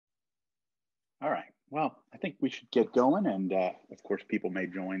All right. Well, I think we should get going, and of course, people may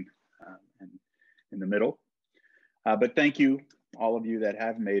join in the middle. But thank you, all of you that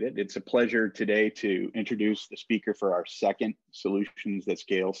have made it. It's a pleasure today to introduce the speaker for our second Solutions That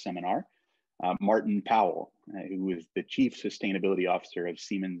Scale seminar, Martin Powell, who is the Chief Sustainability Officer of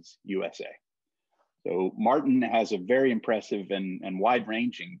Siemens USA. So Martin has a very impressive and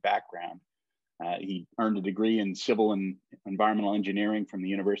wide-ranging background. He earned a degree in civil and environmental engineering from the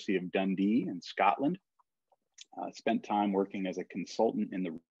University of Dundee in Scotland. Spent time working as a consultant in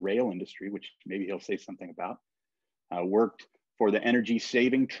the rail industry, which maybe he'll say something about. Worked for the Energy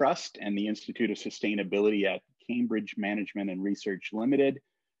Saving Trust and the Institute of Sustainability at Cambridge Management and Research Limited.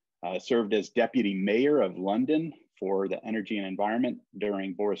 Served as Deputy Mayor of London for the Energy and Environment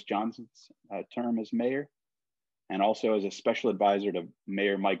during Boris Johnson's term as mayor, and also as a special advisor to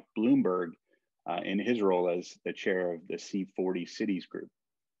Mayor Mike Bloomberg in his role as the chair of the C40 Cities Group.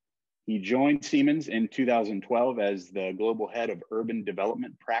 He joined Siemens in 2012 as the global head of urban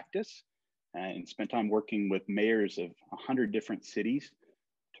development practice and spent time working with mayors of 100 different cities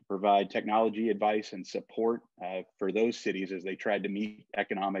to provide technology advice and support for those cities as they tried to meet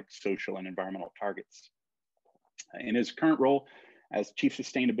economic, social, and environmental targets. In his current role as Chief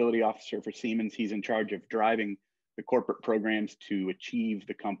Sustainability Officer for Siemens, he's in charge of driving the corporate programs to achieve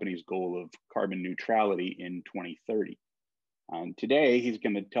the company's goal of carbon neutrality in 2030. Today, he's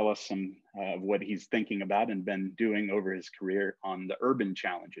going to tell us some of what he's thinking about and been doing over his career on the urban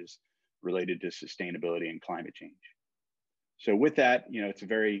challenges related to sustainability and climate change. So with that, it's a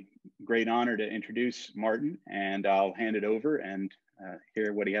very great honor to introduce Martin, and I'll hand it over and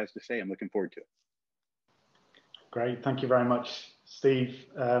hear what he has to say. I'm looking forward to it. Great, thank you very much, Steve.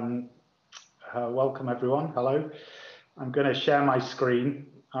 Welcome everyone, hello. I'm going to share my screen.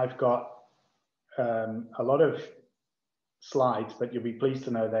 I've got a lot of slides, but you'll be pleased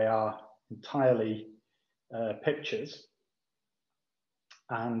to know they are entirely pictures.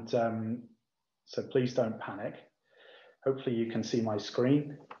 And so please don't panic. Hopefully you can see my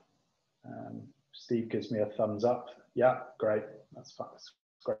screen. Steve gives me a thumbs up. Yeah, great, that's fine, that's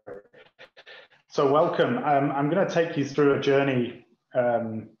great. So welcome, I'm going to take you through a journey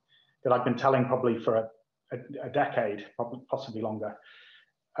that I've been telling probably for a decade, possibly longer,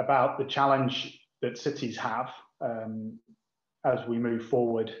 about the challenge that cities have as we move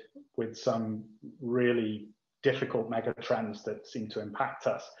forward with some really difficult mega trends that seem to impact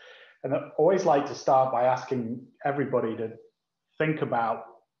us. And I always like to start by asking everybody to think about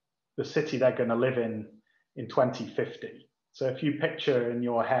the city they're going to live in 2050. So if you picture in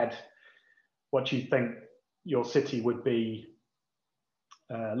your head what you think your city would be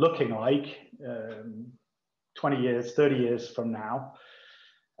looking like 20 years, 30 years from now,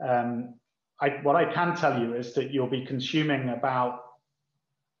 what I can tell you is that you'll be consuming about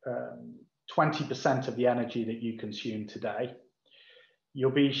 20% of the energy that you consume today.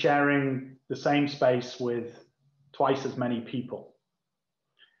 You'll be sharing the same space with twice as many people.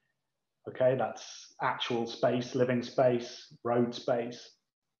 Okay, that's actual space, living space, road space.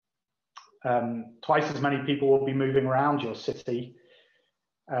 Twice as many people will be moving around your city.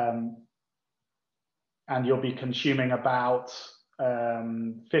 And you'll be consuming about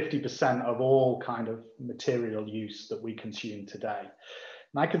 50% of all kind of material use that we consume today.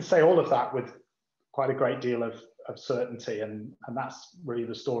 And I can say all of that with quite a great deal of certainty, and that's really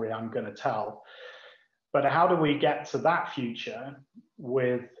the story I'm going to tell. But how do we get to that future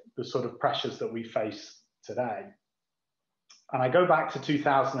with the sort of pressures that we face today? And I go back to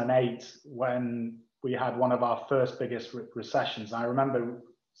 2008 when we had one of our first biggest recessions. I remember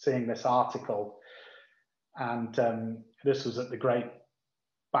seeing this article, and this was at the great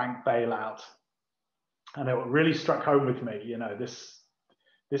bank bailout, and it really struck home with me.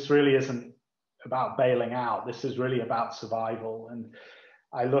 This really isn't about bailing out. This is really about survival. And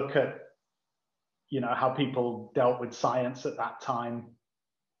I look at how people dealt with science at that time.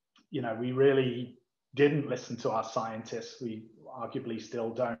 We really didn't listen to our scientists. We arguably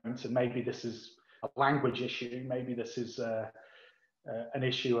still don't. And maybe this is a language issue. Maybe this is an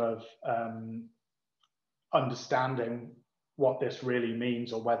issue of understanding what this really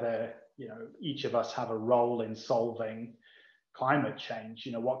means, or whether each of us have a role in solving climate change.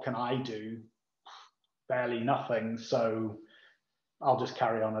 What can I do? Barely nothing, so I'll just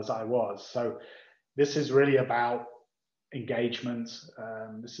carry on as I was. So this is really about engagement.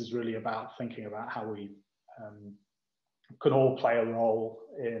 This is really about thinking about how we can all play a role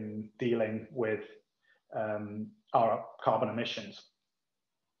in dealing with our carbon emissions.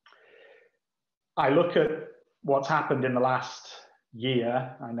 I look at what's happened in the last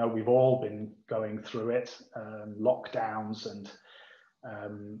year. I know we've all been going through it, lockdowns and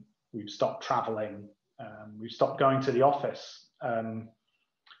we've stopped traveling, we've stopped going to the office.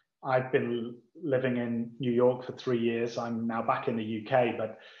 I've been living in New York for 3 years. I'm now back in the UK,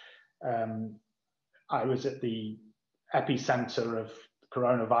 but I was at the epicenter of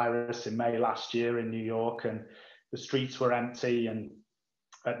coronavirus in May last year in New York, and the streets were empty. And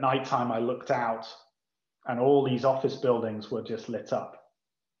at nighttime, I looked out and all these office buildings were just lit up.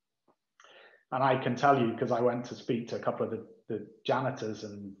 And I can tell you, because I went to speak to a couple of the janitors,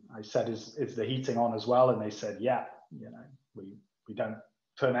 and I said, is the heating on as well? And they said, yeah, we don't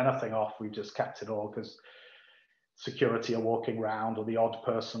turn anything off. We've just kept it all because security are walking around, or the odd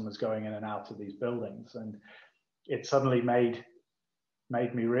person was going in and out of these buildings. And it suddenly made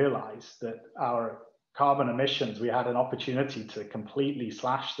me realize that our carbon emissions, we had an opportunity to completely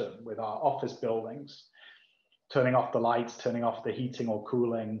slash them with our office buildings, turning off the lights, turning off the heating or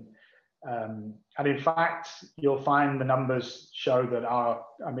cooling. And in fact, you'll find the numbers show that our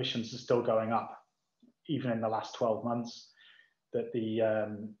emissions are still going up, even in the last 12 months, that the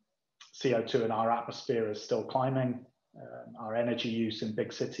CO2 in our atmosphere is still climbing. Our energy use in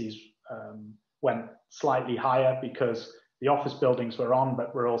big cities went slightly higher because the office buildings were on,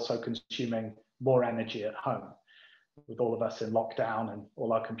 but we're also consuming more energy at home, with all of us in lockdown and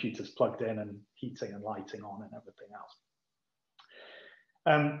all our computers plugged in and heating and lighting on and everything else.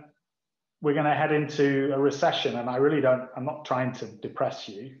 We're going to head into a recession, and I'm not trying to depress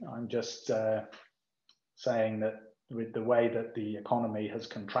you. I'm just saying that with the way that the economy has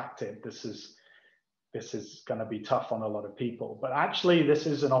contracted, this is going to be tough on a lot of people. But actually, this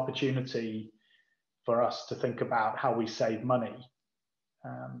is an opportunity for us to think about how we save money.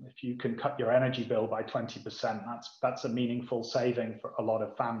 If you can cut your energy bill by 20%, that's a meaningful saving for a lot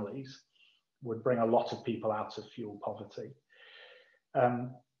of families, would bring a lot of people out of fuel poverty.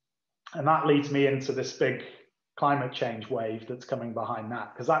 And that leads me into this big climate change wave that's coming behind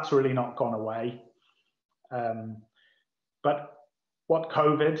that, because that's really not gone away. But what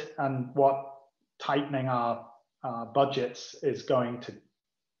COVID and what tightening our budgets is going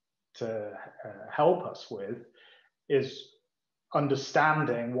to help us with is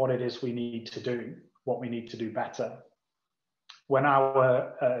understanding what it is we need to do, what we need to do better. When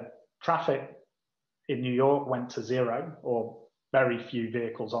our traffic in New York went to zero, or very few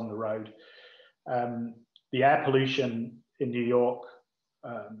vehicles on the road, the air pollution in New York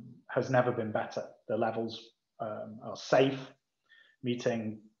has never been better. The levels are safe,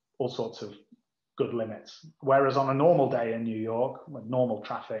 meeting all sorts of good limits. Whereas on a normal day in New York, with normal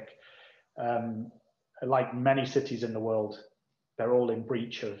traffic, like many cities in the world, they're all in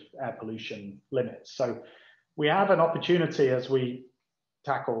breach of air pollution limits. So we have an opportunity as we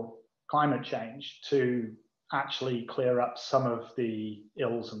tackle climate change to actually clear up some of the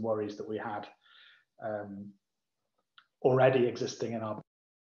ills and worries that we had already existing in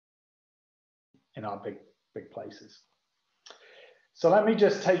our big places. So let me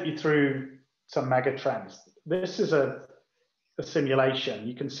just take you through some mega trends. This is a simulation.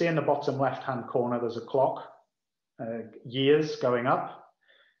 You can see in the bottom left-hand corner, there's a clock, years going up.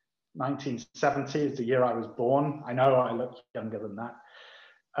 1970 is the year I was born. I know I look younger than that.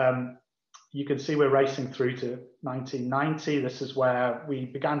 You can see we're racing through to 1990. This is where we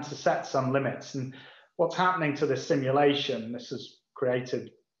began to set some limits. And what's happening to this simulation, this is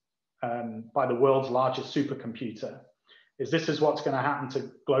created by the world's largest supercomputer, this is what's going to happen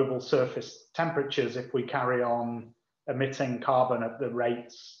to global surface temperatures if we carry on emitting carbon at the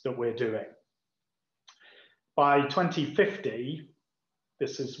rates that we're doing. By 2050,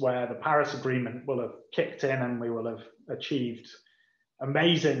 this is where the Paris Agreement will have kicked in, and we will have achieved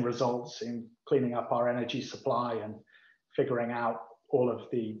amazing results in cleaning up our energy supply and figuring out all of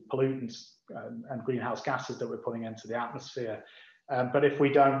the pollutants and greenhouse gases that we're putting into the atmosphere. But if we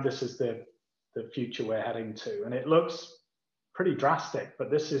don't, this is the future we're heading to. And it looks pretty drastic, but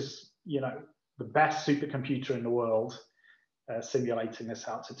this is, the best supercomputer in the world simulating this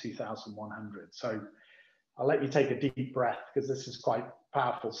out to 2100. So I'll let you take a deep breath, because this is quite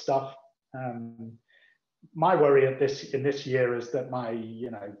powerful stuff. My worry in this year is that my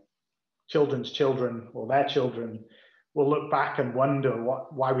children's children, or their children, will look back and wonder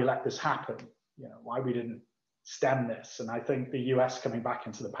why we let this happen, why we didn't stem this. And I think the US coming back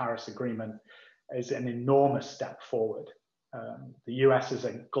into the Paris Agreement is an enormous step forward. The US is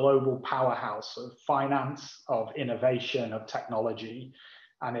a global powerhouse of finance, of innovation, of technology,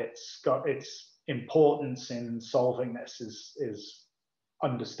 and it's got its importance in solving this is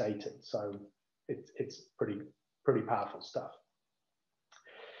understated. So it's pretty powerful stuff.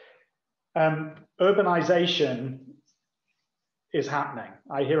 Urbanization is happening.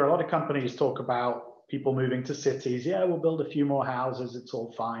 I hear a lot of companies talk about people moving to cities. Yeah, we'll build a few more houses, it's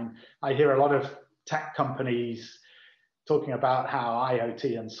all fine. I hear a lot of tech companies talking about how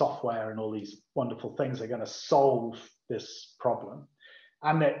IoT and software and all these wonderful things are going to solve this problem.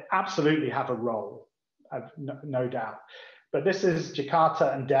 And they absolutely have a role, I've no doubt. But this is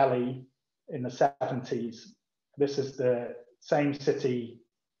Jakarta and Delhi in the 70s. This is the same city,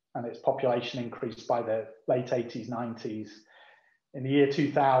 and its population increased by the late 80s, 90s. In the year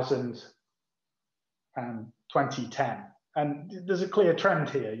 2000 and 2010. And there's a clear trend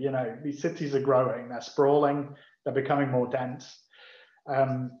here. You know, these cities are growing, they're sprawling, they're becoming more dense.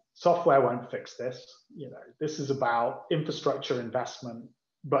 Software won't fix this. You know, this is about infrastructure investment,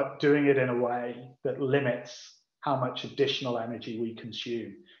 but doing it in a way that limits how much additional energy we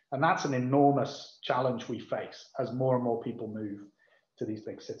consume. And that's an enormous challenge we face as more and more people move to these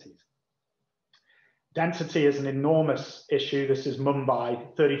big cities. Density is an enormous issue. This is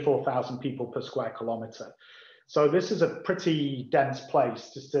Mumbai, 34,000 people per square kilometre. So this is a pretty dense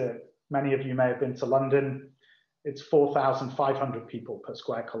place. Many of you may have been to London. It's 4,500 people per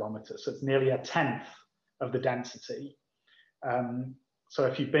square kilometre. So it's nearly a tenth of the density. So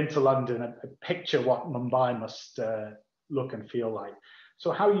if you've been to London, picture what Mumbai must look and feel like.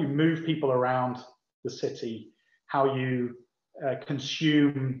 So how you move people around the city, how you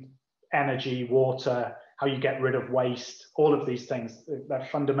consume energy, water, how you get rid of waste, all of these things, they're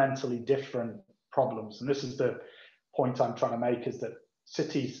fundamentally different problems. And this is the point I'm trying to make, is that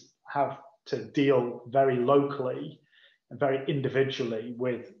cities have to deal very locally and very individually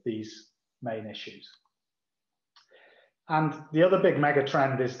with these main issues. And the other big mega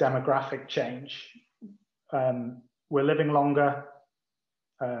trend is demographic change. We're living longer,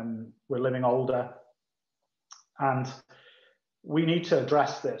 we're living older, and we need to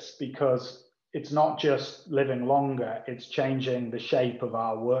address this because it's not just living longer, it's changing the shape of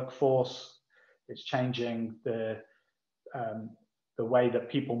our workforce, it's changing the way that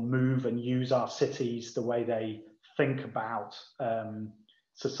people move and use our cities, the way they think about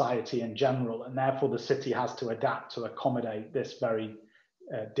society in general, and therefore the city has to adapt to accommodate this very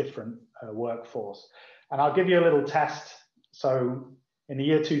different workforce. And I'll give you a little test. So in the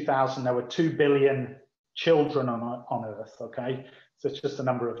year 2000, there were 2 billion children on Earth, okay? So it's just the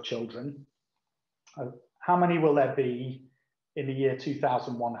number of children. How many will there be in the year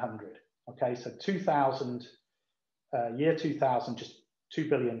 2100? Okay, so year 2000, just 2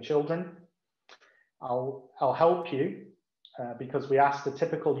 billion children. I'll help you because we asked the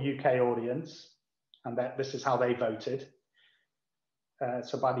typical UK audience, and this is how they voted.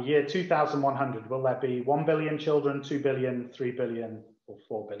 So by the year 2100, will there be 1 billion children, 2 billion, 3 billion, or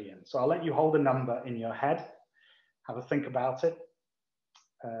 4 billion? So I'll let you hold a number in your head, have a think about it.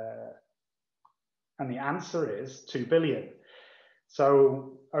 And the answer is 2 billion.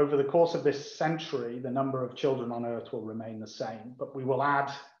 So over the course of this century, the number of children on Earth will remain the same, but we will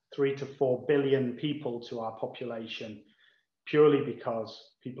add 3 to 4 billion people to our population purely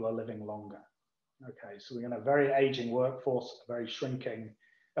because people are living longer. Okay, so we're in a very aging workforce, very shrinking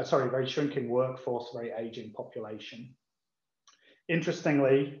workforce, very aging population.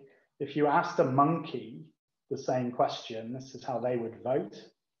 Interestingly, if you asked a monkey the same question, this is how they would vote.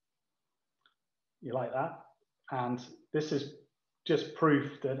 You like that? And this is just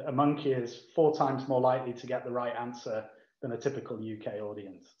proof that a monkey is 4 times more likely to get the right answer than a typical UK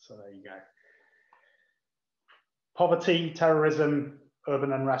audience. So there you go. Poverty, terrorism,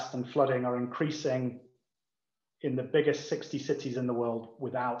 urban unrest and flooding are increasing in the biggest 60 cities in the world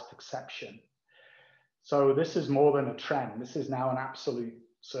without exception. So this is more than a trend. This is now an absolute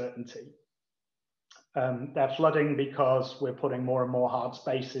certainty. They're flooding because we're putting more and more hard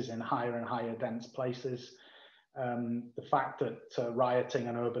spaces in higher and higher dense places. The fact that rioting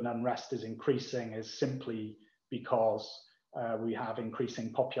and urban unrest is increasing is simply because we have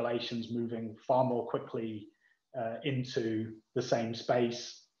increasing populations moving far more quickly into the same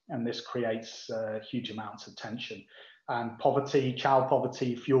space, and this creates huge amounts of tension. And poverty, child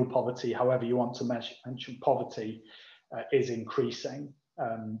poverty, fuel poverty, however you want to mention poverty, is increasing.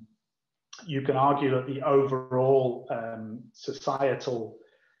 You can argue that the overall societal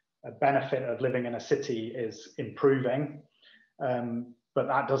benefit of living in a city is improving, but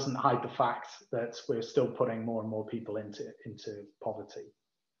that doesn't hide the fact that we're still putting more and more people into poverty.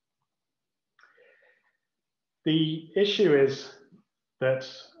 The issue is that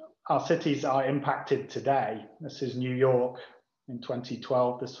our cities are impacted today. This is New York in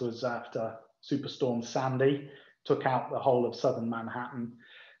 2012. This was after Superstorm Sandy took out the whole of southern Manhattan.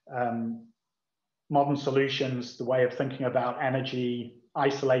 Modern solutions, the way of thinking about energy,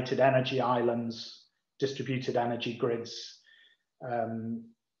 isolated energy islands, distributed energy grids,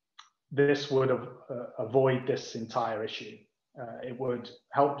 this would avoid this entire issue. It would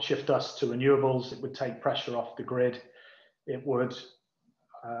help shift us to renewables. It would take pressure off the grid. It would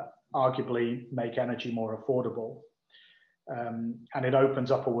arguably make energy more affordable. And it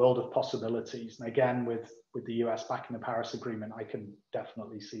opens up a world of possibilities. And again, with the US backing the Paris Agreement, I can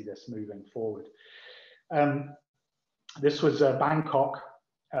definitely see this moving forward. This was Bangkok.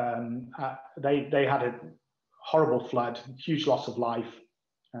 They had a horrible flood, huge loss of life.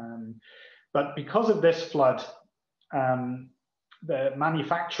 But because of this flood, the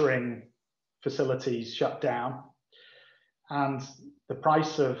manufacturing facilities shut down, and the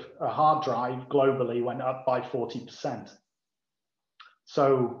price of a hard drive globally went up by 40%.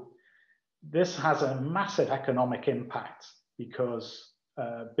 So this has a massive economic impact because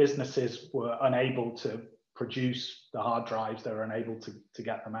businesses were unable to produce the hard drives, they were unable to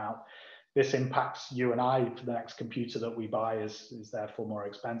get them out. This impacts you and I. For the next computer that we buy is therefore more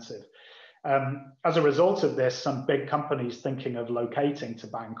expensive. As a result of this, some big companies thinking of locating to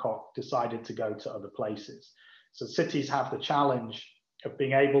Bangkok decided to go to other places. So cities have the challenge of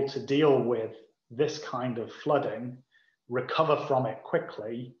being able to deal with this kind of flooding, recover from it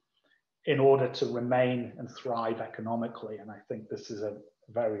quickly in order to remain and thrive economically. And I think this is a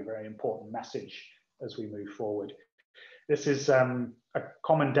very, very important message as we move forward. This is a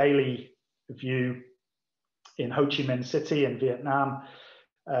common daily view in Ho Chi Minh City in Vietnam.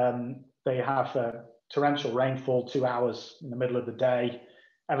 They have torrential rainfall 2 hours in the middle of the day.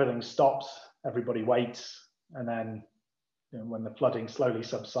 Everything stops, everybody waits, and then when the flooding slowly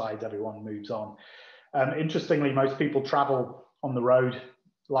subsides, everyone moves on. Interestingly, most people travel on the road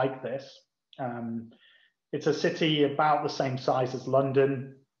like this. It's a city about the same size as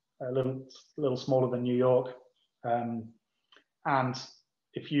London, a little smaller than New York. And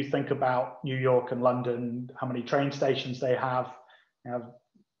if you think about New York and London, how many train stations they have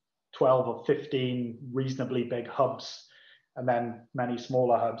 12 or 15 reasonably big hubs, and then many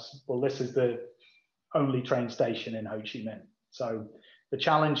smaller hubs. Well, this is the only train station in Ho Chi Minh. So the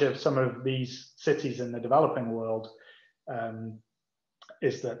challenge of some of these cities in the developing world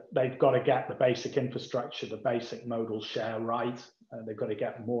is that they've got to get the basic infrastructure, the basic modal share right. They've got to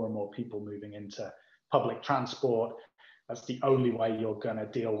get more and more people moving into public transport. That's the only way you're going to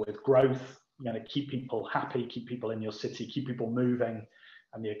deal with growth. You're going to keep people happy, keep people in your city, keep people moving,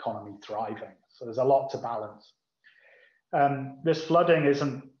 and the economy thriving. So there's a lot to balance. This flooding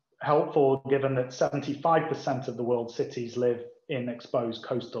isn't helpful given that 75% of the world's cities live in exposed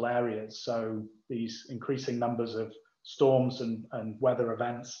coastal areas. So these increasing numbers of storms and weather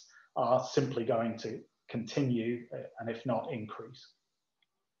events are simply going to continue, and if not increase.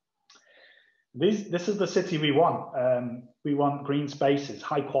 This is the city we want. We want green spaces,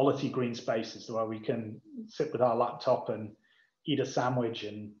 high quality green spaces where we can sit with our laptop and eat a sandwich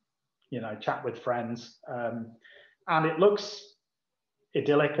and chat with friends. And it looks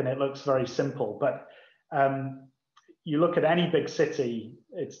idyllic and it looks very simple, but you look at any big city,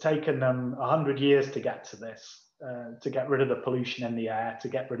 it's taken them 100 years to get to this, to get rid of the pollution in the air, to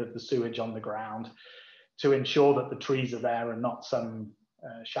get rid of the sewage on the ground, to ensure that the trees are there and not some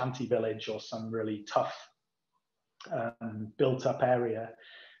shanty village or some really tough built up area.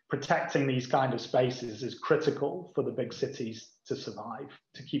 Protecting these kind of spaces is critical for the big cities to survive,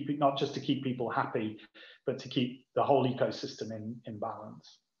 to keep it, not just to keep people happy, but to keep the whole ecosystem in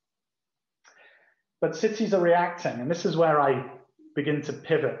balance. But cities are reacting, and this is where I begin to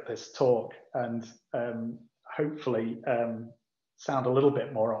pivot this talk and hopefully sound a little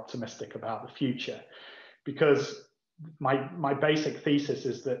bit more optimistic about the future, because my basic thesis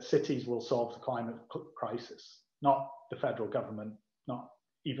is that cities will solve the climate crisis, not the federal government, not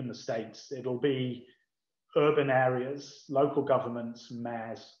even the states. It'll be urban areas, local governments,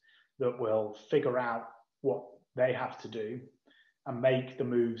 mayors that will figure out what they have to do and make the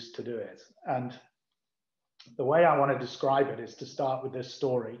moves to do it. And the way I want to describe it is to start with this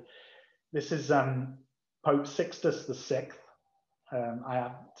story. This is Pope Sixtus VI. I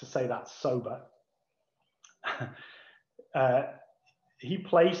have to say that sober. He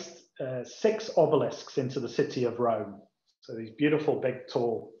placed 6 obelisks into the city of Rome. So these beautiful, big,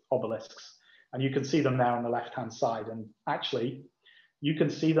 tall obelisks. And you can see them there on the left-hand side. And actually, you can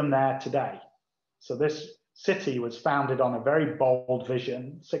see them there today. So this city was founded on a very bold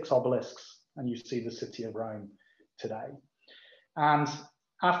vision, 6 obelisks, and you see the city of Rome today. And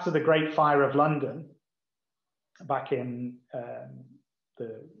after the Great Fire of London, back in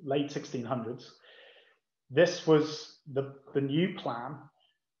the late 1600s, this was the new plan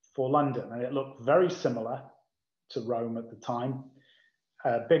for London. And it looked very similar to Rome at the time,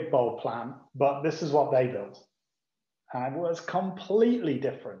 a big, bold plan, but this is what they built. And it was completely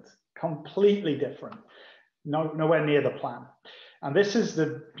different. completely different, nowhere near the plan. And this is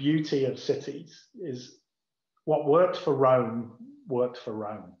the beauty of cities, is what worked for Rome worked for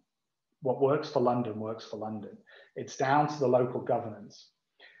Rome. What works for London works for London. It's down to the local governance.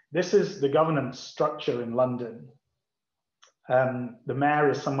 This is the governance structure in London. The mayor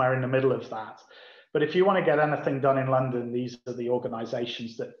is somewhere in the middle of that. But if you want to get anything done in London, these are the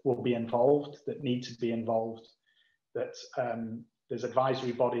organizations that will be involved, that need to be involved, that there's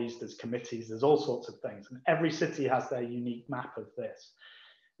advisory bodies, there's committees, there's all sorts of things. And every city has their unique map of this.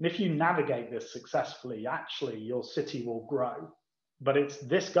 And if you navigate this successfully, actually your city will grow. But it's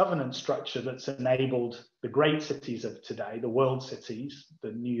this governance structure that's enabled the great cities of today, the world cities,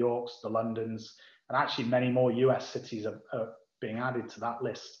 the New Yorks, the Londons, and actually many more US cities are being added to that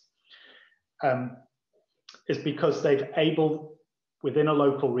list. Is because they've able within a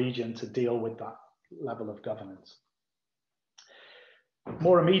local region to deal with that level of governance.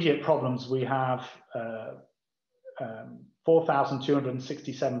 More immediate problems, we have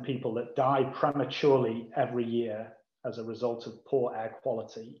 4,267 people that die prematurely every year as a result of poor air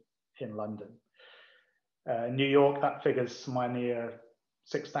quality in London. New York, that figure's somewhere near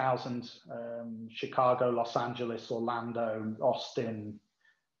 6,000, Chicago, Los Angeles, Orlando, Austin,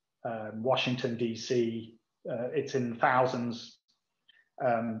 Washington, DC, it's in thousands.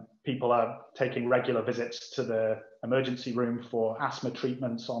 People are taking regular visits to the emergency room for asthma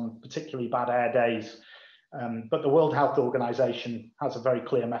treatments on particularly bad air days. But the World Health Organization has a very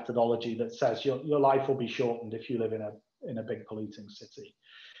clear methodology that says your life will be shortened if you live in a big polluting city.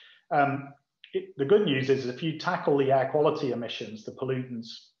 The good news is if you tackle the air quality emissions, the pollutants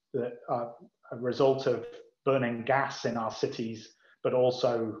that are a result of burning gas in our cities, but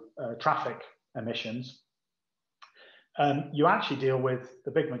also traffic emissions, you actually deal with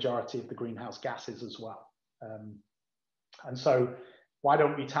the big majority of the greenhouse gases as well. And so why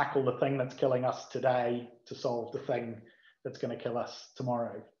don't we tackle the thing that's killing us today to solve the thing that's going to kill us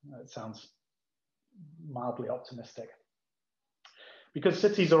tomorrow? It sounds mildly optimistic. Because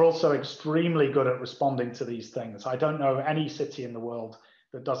cities are also extremely good at responding to these things. I don't know any city in the world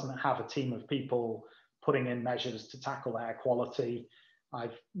that doesn't have a team of people putting in measures to tackle air quality.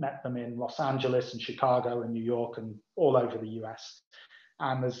 I've met them in Los Angeles and Chicago and New York and all over the US.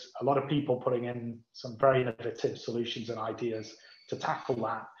 And there's a lot of people putting in some very innovative solutions and ideas to tackle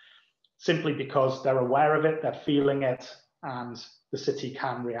that, simply because they're aware of it, they're feeling it, and the city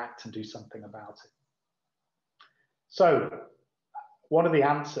can react and do something about it. So what are the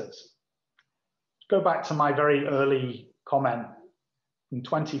answers? Go back to my very early comment. In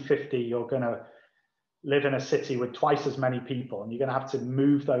 2050, you're going to live in a city with twice as many people, and you're going to have to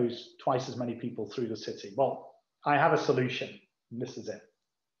move those twice as many people through the city. Well, I have a solution, and this is it.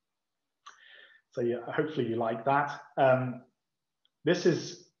 So hopefully you like that. This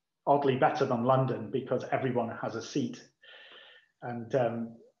is oddly better than London because everyone has a seat. And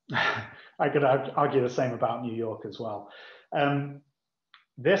I could argue the same about New York as well.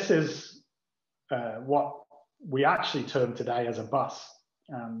 This is what we actually term today as a bus.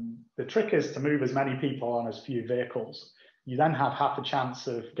 The trick is to move as many people on as few vehicles. You then have half a chance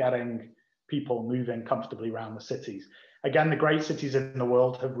of getting people moving comfortably around the cities. Again, the great cities in the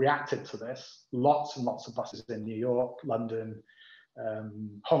world have reacted to this. Lots and lots of buses in New York, London,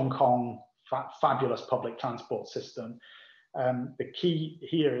 Hong Kong, fabulous public transport system. The key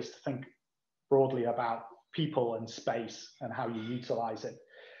here is to think broadly about people and space and how you utilize it.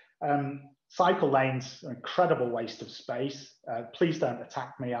 Cycle lanes are an incredible waste of space. Please don't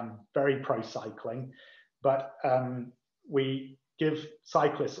attack me, I'm very pro cycling, but we give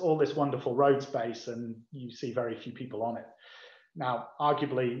cyclists all this wonderful road space and you see very few people on it. Now,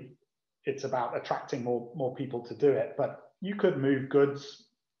 arguably, it's about attracting more people to do it, but you could move goods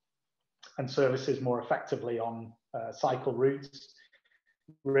and services more effectively on cycle routes,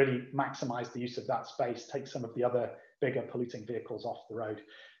 really maximize the use of that space, take some of the other bigger polluting vehicles off the road.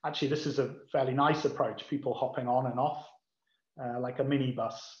 Actually, this is a fairly nice approach, people hopping on and off, like a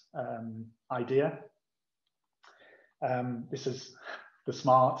minibus idea. This is the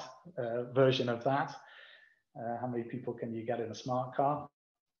smart version of that. How many people can you get in a smart car?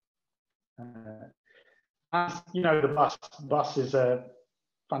 As you know, the bus is a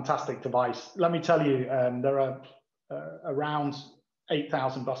fantastic device. Let me tell you, there are around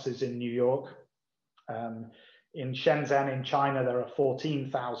 8,000 buses in New York. In Shenzhen, in China, there are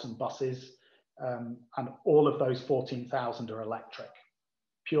 14,000 buses, and all of those 14,000 are electric,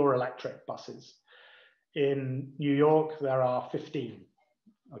 pure electric buses. In New York, there are 15,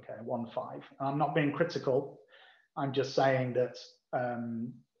 okay, 15. I'm not being critical. I'm just saying that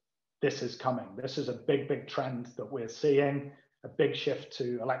this is coming. This is a big, big trend that we're seeing. a big shift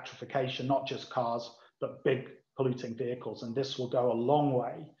to electrification, not just cars, but big polluting vehicles. And this will go a long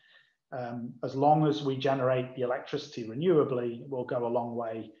way. As long as we generate the electricity renewably, we'll go a long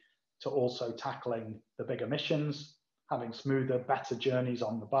way to also tackling the big emissions, having smoother, better journeys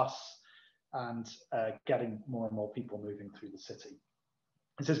on the bus, and getting more and more people moving through the city.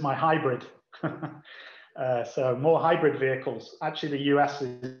 This is my hybrid. So more hybrid vehicles. Actually, the US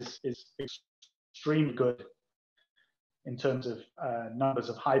is extremely good in terms of numbers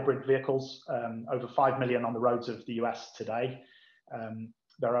of hybrid vehicles, over 5 million on the roads of the US today.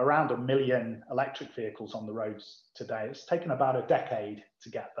 There are around 1 million electric vehicles on the roads today. It's taken about a decade to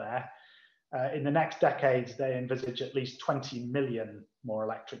get there. In the next decade, they envisage at least 20 million more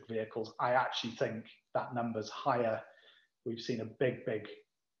electric vehicles. I actually think that number's higher. We've seen a big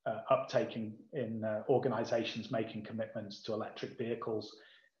uptake in organizations making commitments to electric vehicles.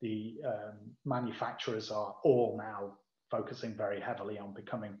 The manufacturers are all now focusing very heavily on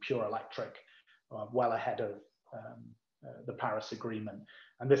becoming pure electric, well ahead of the Paris Agreement.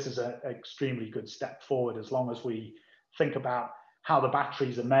 And this is an extremely good step forward, as long as we think about how the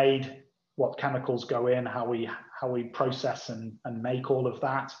batteries are made, what chemicals go in, how we process and make all of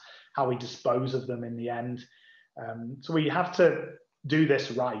that, how we dispose of them in the end. So we have to do this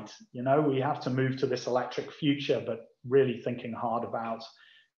right. You know, we have to move to this electric future, but really thinking hard about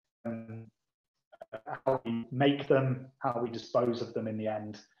how we make them, how we dispose of them in the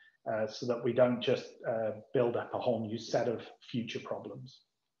end, so that we don't just build up a whole new set of future problems.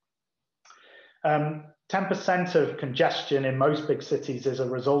 10% of congestion in most big cities is a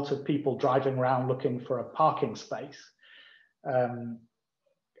result of people driving around looking for a parking space.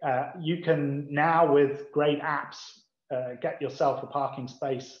 You can now, with great apps, get yourself a parking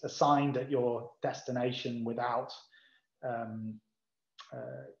space assigned at your destination without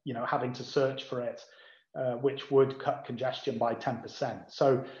you know, having to search for it, which would cut congestion by 10%.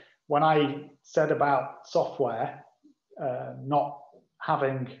 So when I said about software not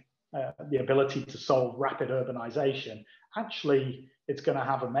having the ability to solve rapid urbanization, actually it's going to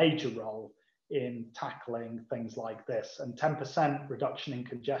have a major role in tackling things like this. And 10% reduction in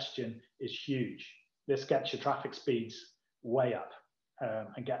congestion is huge. This gets your traffic speeds way up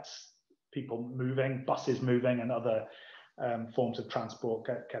and gets people moving, buses moving, and other forms of transport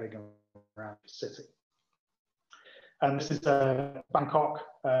getting around the city. And this is Bangkok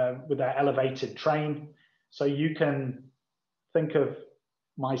with their elevated train. So you can think of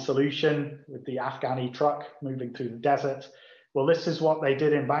my solution with the Afghani truck moving through the desert. Well, this is what they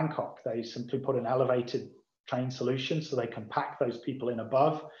did in Bangkok. They simply put an elevated train solution so they can pack those people in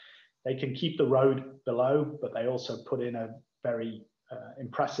above. They can keep the road below, but they also put in a very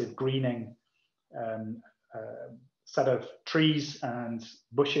impressive greening set of trees and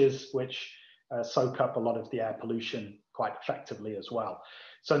bushes, which soak up a lot of the air pollution quite effectively as well.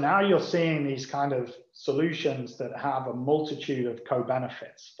 So now you're seeing these kind of solutions that have a multitude of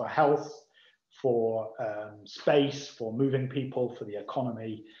co-benefits for health, for space, for moving people, for the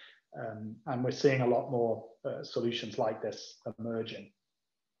economy. And we're seeing a lot more solutions like this emerging.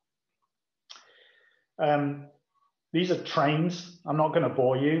 These are trains. I'm not going to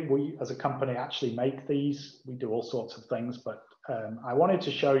bore you. We, as a company, actually make these. We do all sorts of things, but I wanted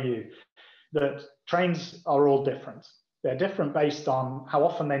to show you that trains are all different. They're different based on how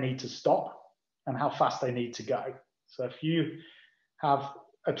often they need to stop and how fast they need to go. So if you have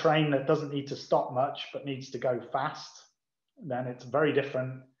a train that doesn't need to stop much but needs to go fast, then it's very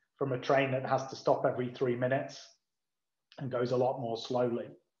different from a train that has to stop every 3 minutes and goes a lot more slowly.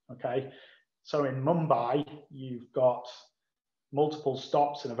 Okay. So in Mumbai, you've got multiple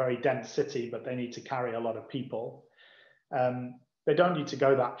stops in a very dense city, but they need to carry a lot of people. They don't need to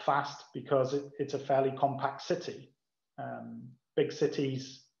go that fast because it's a fairly compact city. Big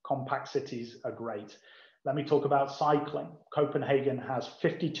cities, compact cities are great. Let me talk about cycling. Copenhagen has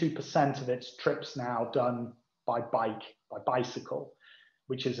 52% of its trips now done by bicycle,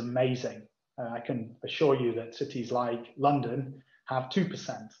 which is amazing. I can assure you that cities like London have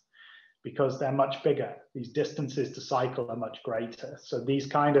 2%. Because they're much bigger. These distances to cycle are much greater. So these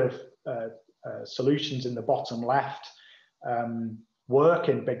kind of solutions in the bottom left work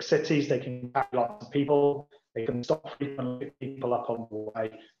in big cities. They can carry lots of people. They can stop frequently, pick people up on the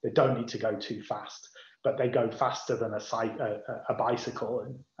way. They don't need to go too fast, but they go faster than a bicycle,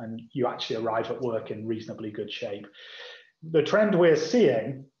 and you actually arrive at work in reasonably good shape. The trend we're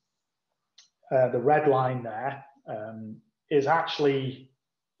seeing, the red line there, is actually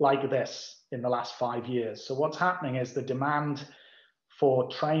like this in the last 5 years. So what's happening is the demand for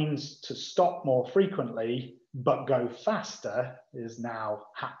trains to stop more frequently but go faster is now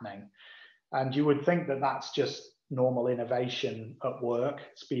happening. And you would think that that's just normal innovation at work,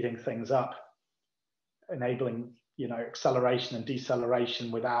 speeding things up, enabling, you know, acceleration and deceleration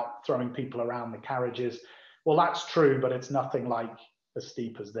without throwing people around the carriages. Well, that's true, but it's nothing like as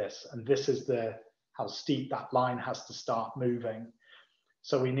steep as this. And this is how steep that line has to start moving.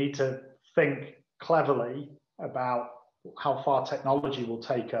 So we need to think cleverly about how far technology will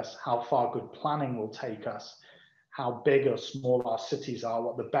take us, how far good planning will take us, how big or small our cities are,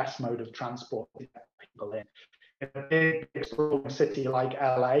 what the best mode of transport to get people in. In a big, exploring city like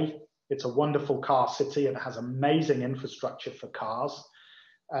LA, it's a wonderful car city. It has amazing infrastructure for cars.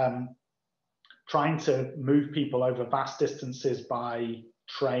 Trying to move people over vast distances by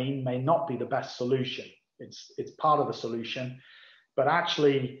train may not be the best solution. It's part of the solution, but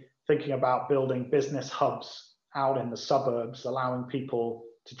actually thinking about building business hubs out in the suburbs, allowing people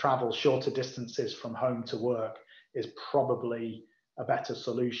to travel shorter distances from home to work is probably a better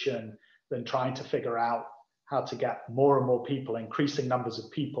solution than trying to figure out how to get more and more people, increasing numbers of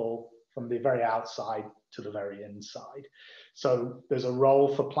people from the very outside to the very inside. So there's a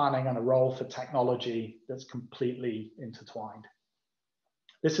role for planning and a role for technology that's completely intertwined.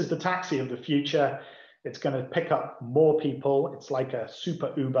 This is the taxi of the future. It's going to pick up more people. It's like a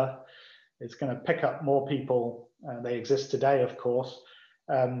super Uber. It's going to pick up more people. They exist today, of course.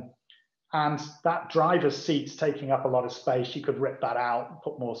 And that driver's seat's taking up a lot of space. You could rip that out,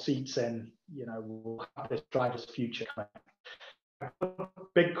 put more seats in. You know, we'll have this driver's future coming.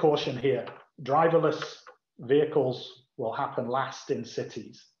 Big caution here. Driverless vehicles will happen last in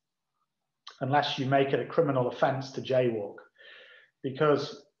cities unless you make it a criminal offense to jaywalk,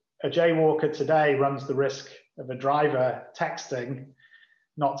 because a jaywalker today runs the risk of a driver texting,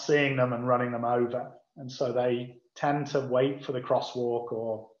 not seeing them and running them over. And so they tend to wait for the crosswalk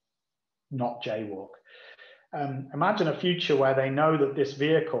or not jaywalk. Imagine a future where they know that this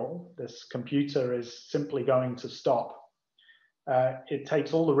vehicle, this computer, is simply going to stop. It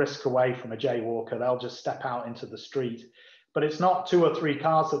takes all the risk away from a jaywalker. They'll just step out into the street. But it's not 2 or 3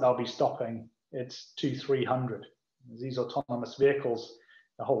 cars that they'll be stopping. It's 200-300. These autonomous vehicles,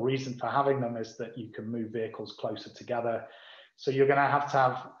 the whole reason for having them is that you can move vehicles closer together. So you're going to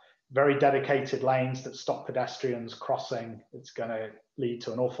have very dedicated lanes that stop pedestrians crossing. It's going to lead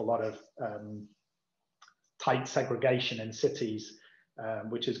to an awful lot of tight segregation in cities,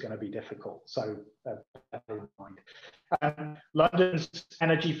 which is going to be difficult. So bear in mind. London's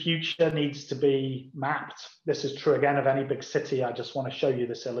energy future needs to be mapped. This is true again of any big city. I just want to show you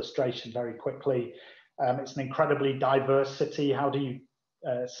this illustration very quickly. It's an incredibly diverse city. How do you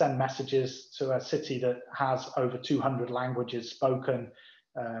send messages to a city that has over 200 languages spoken,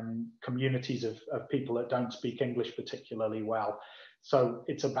 communities of people that don't speak English particularly well? So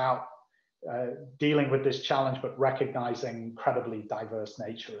it's about dealing with this challenge, but recognizing incredibly diverse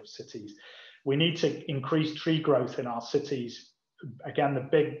nature of cities. We need to increase tree growth in our cities. Again,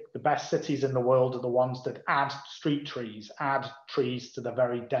 the best cities in the world are the ones that add street trees, add trees to the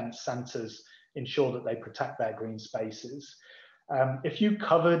very dense centers, ensure that they protect their green spaces. If you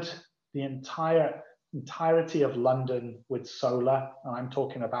covered the entirety of London with solar, and I'm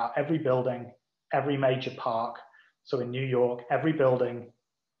talking about every building, every major park. So in New York, every building,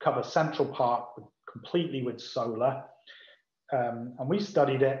 cover Central Park completely with solar. And we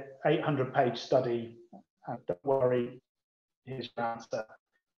studied it, 800-page study. And don't worry, here's your answer.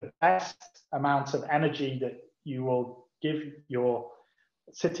 The best amount of energy that you will give your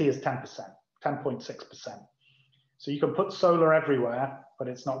city is 10%, 10.6%. So you can put solar everywhere, but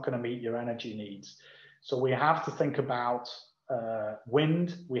it's not going to meet your energy needs. So we have to think about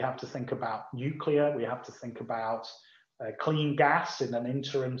wind, we have to think about nuclear, we have to think about clean gas in an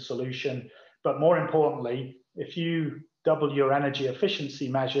interim solution. But more importantly, if you double your energy efficiency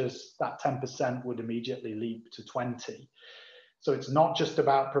measures, that 10% would immediately leap to 20. So it's not just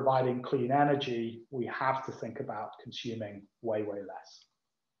about providing clean energy, we have to think about consuming way, way less.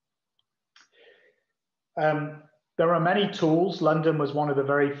 There are many tools. London was one of the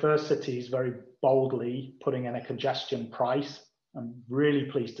very first cities very boldly putting in a congestion price. I'm really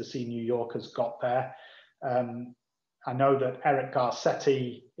pleased to see New York has got there. I know that Eric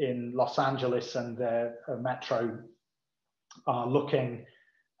Garcetti in Los Angeles and the Metro are looking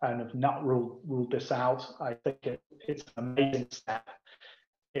and have not ruled this out. I think it's an amazing step.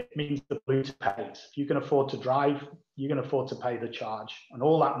 It means the polluter pays. If you can afford to drive, you can afford to pay the charge. And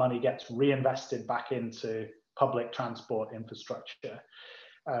all that money gets reinvested back into public transport infrastructure.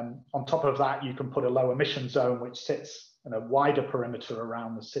 On top of that, you can put a low emission zone, which sits in a wider perimeter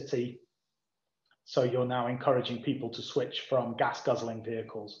around the city. So you're now encouraging people to switch from gas guzzling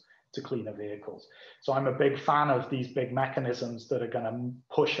vehicles to cleaner vehicles. So I'm a big fan of these big mechanisms that are going to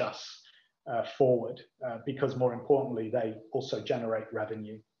push us forward, because more importantly, they also generate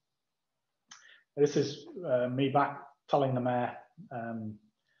revenue. This is me back telling the mayor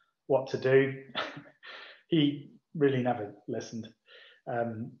what to do. He really never listened.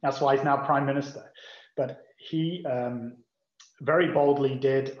 That's why he's now Prime Minister. But he very boldly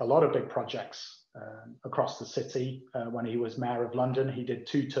did a lot of big projects across the city. When he was Mayor of London, he did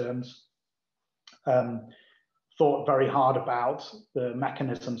 2 terms. Thought very hard about the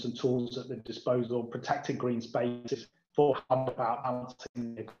mechanisms and tools at the disposal, protected green spaces, thought hard about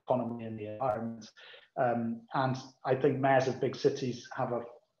balancing the economy and the environment. And I think mayors of big cities have a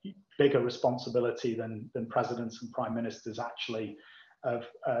bigger responsibility than presidents and prime ministers actually, of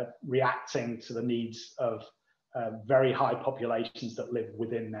reacting to the needs of very high populations that live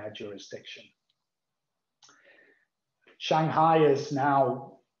within their jurisdiction. Shanghai is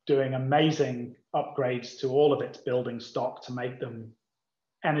now doing amazing upgrades to all of its building stock to make them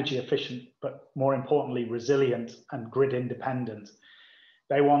energy efficient, but more importantly, resilient and grid independent.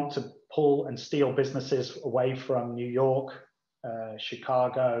 They want to pull and steal businesses away from New York,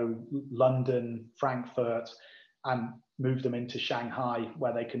 Chicago, London, Frankfurt, and move them into Shanghai,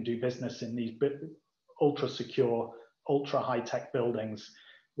 where they can do business in these ultra secure, ultra high-tech buildings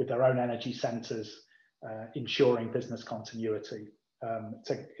with their own energy centers, ensuring business continuity.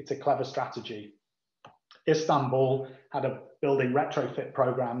 It's a clever strategy. Istanbul had a building retrofit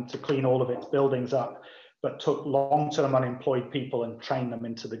program to clean all of its buildings up, but took long-term unemployed people and trained them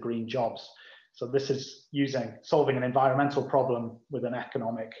into the green jobs. So this is solving an environmental problem with an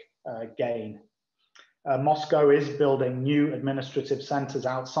economic gain. Moscow is building new administrative centers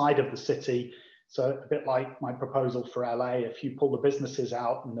outside of the city. So a bit like my proposal for LA, if you pull the businesses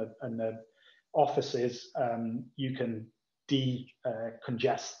out and the offices, you can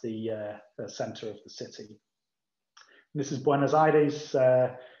decongest the center of the city. And this is Buenos Aires.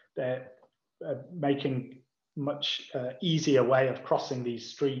 They're making much easier way of crossing these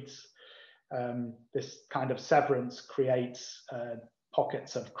streets. This kind of severance creates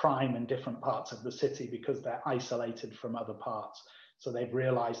pockets of crime in different parts of the city because they're isolated from other parts. So they've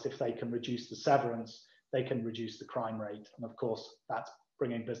realized if they can reduce the severance, they can reduce the crime rate. And of course, that's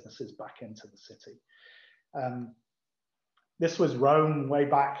bringing businesses back into the city. This was Rome way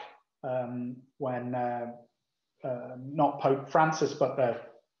back when not Pope Francis, but the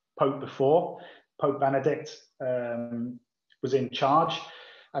Pope before, Pope Benedict was in charge.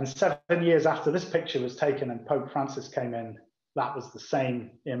 And 7 years after this picture was taken and Pope Francis came in, that was the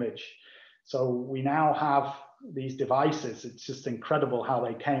same image. So we now have these devices. It's just incredible how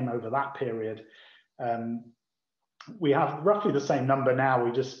they came over that period. We have roughly the same number now.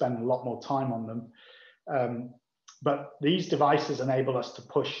 We just spend a lot more time on them. But these devices enable us to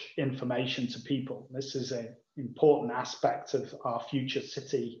push information to people. This is an important aspect of our future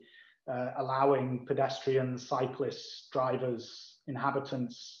city, allowing pedestrians, cyclists, drivers,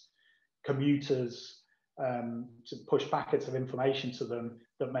 inhabitants, commuters to push packets of information to them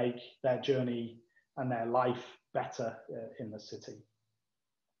that make their journey and their life better in the city.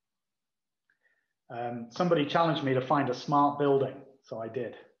 Somebody challenged me to find a smart building, so I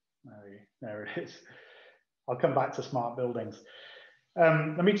did. There it is. I'll come back to smart buildings.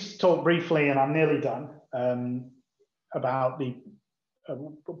 Let me just talk briefly, and I'm nearly done, about the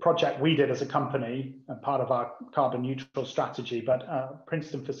project we did as a company and part of our carbon neutral strategy, but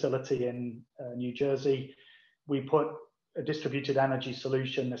Princeton facility in New Jersey, we put a distributed energy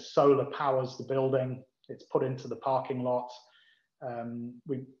solution. The solar powers the building. It's put into the parking lot.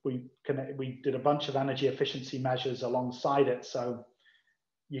 We did a bunch of energy efficiency measures alongside it, so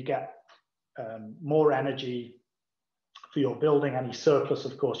you get more energy for your building. Any surplus,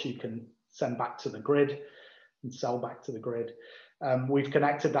 of course, you can send back to the grid and sell back to the grid. We've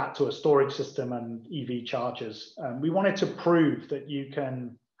connected that to a storage system and EV chargers. We wanted to prove that you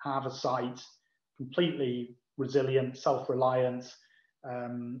can have a site completely resilient, self-reliant.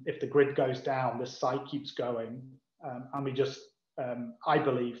 If the grid goes down, this site keeps going. And I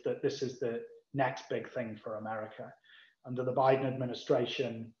believe that this is the next big thing for America. Under the Biden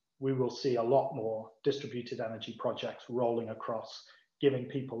administration, we will see a lot more distributed energy projects rolling across, giving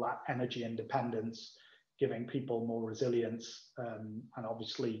people that energy independence, giving people more resilience, and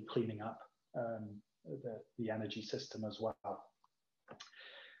obviously cleaning up the energy system as well.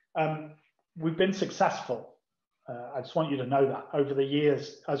 We've been successful. I just want you to know that over the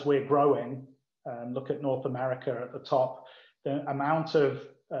years, as we're growing, look at North America at the top, the amount of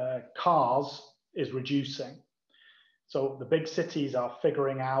cars is reducing. So the big cities are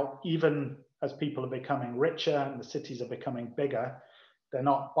figuring out, even as people are becoming richer and the cities are becoming bigger, they're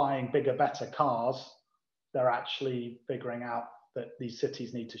not buying bigger, better cars. They're actually figuring out that these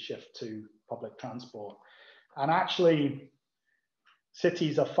cities need to shift to public transport. And actually,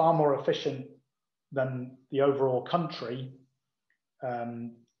 cities are far more efficient than the overall country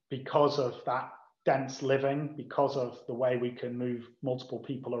because of that dense living, because of the way we can move multiple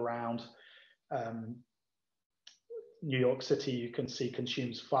people around. New York City, you can see,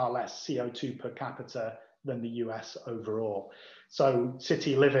 consumes far less CO2 per capita than the US overall. So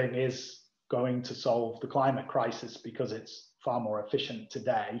city living is going to solve the climate crisis because it's far more efficient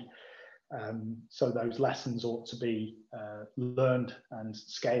today. So those lessons ought to be learned and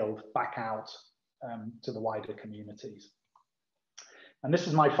scaled back out to the wider communities. And this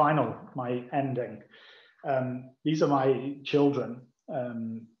is my ending. These are my children.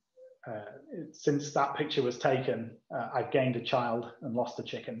 Since that picture was taken, I've gained a child and lost a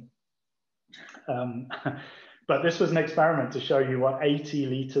chicken. But this was an experiment to show you what 80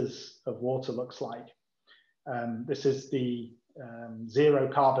 liters of water looks like. This is the zero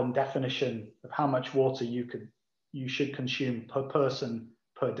carbon definition of how much water you should consume per person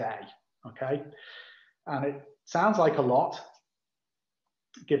per day. Okay, and it sounds like a lot,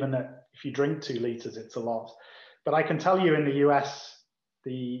 given that if you drink 2 liters, it's a lot. But I can tell you in the US,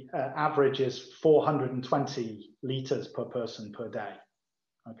 the average is 420 liters per person per day.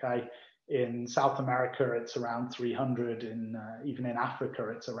 Okay, in South America, it's around 300. Even in Africa,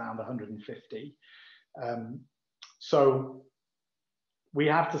 it's around 150. So we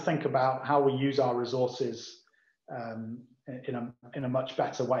have to think about how we use our resources in a much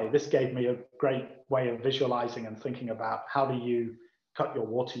better way. This gave me a great way of visualizing and thinking about how do you cut your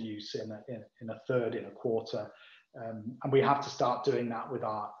water use in a third, in a quarter. And we have to start doing that with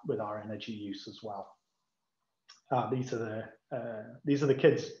our energy use as well. These are the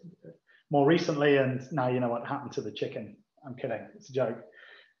kids more recently, and now you know what happened to the chicken. I'm kidding, it's a joke.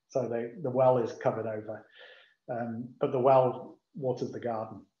 So the well is covered over, but the well waters the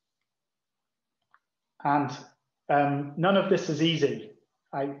garden. And none of this is easy.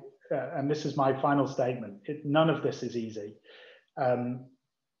 And this is my final statement. None of this is easy.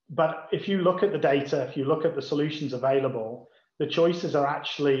 But if you look at the data, if you look at the solutions available, the choices are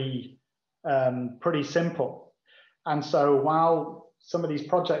actually pretty simple. And so while some of these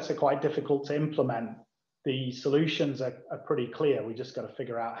projects are quite difficult to implement, the solutions are pretty clear. We just got to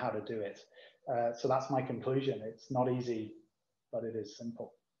figure out how to do it. So that's my conclusion. It's not easy, but it is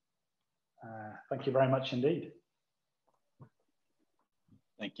simple. Thank you very much indeed.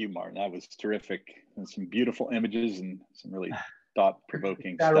 Thank you, Martin. That was terrific. And some beautiful images and some really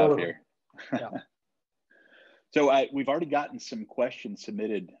thought-provoking stuff here. Yeah. So we've already gotten some questions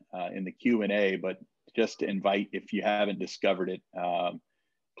submitted in the Q&A, but just to invite, if you haven't discovered it,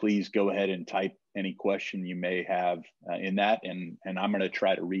 please go ahead and type any question you may have in that, and I'm going to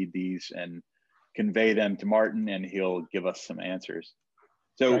try to read these and convey them to Martin, and he'll give us some answers.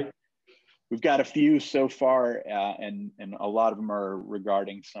 So right. We've got a few so far, and a lot of them are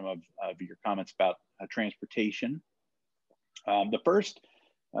regarding some of your comments about transportation. The first,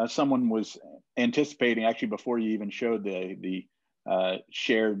 someone was anticipating, actually before you even showed the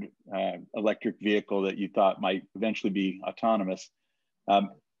shared electric vehicle that you thought might eventually be autonomous.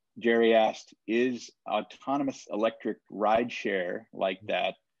 Jerry asked, is autonomous electric rideshare like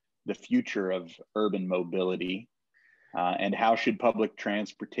that the future of urban mobility? And how should public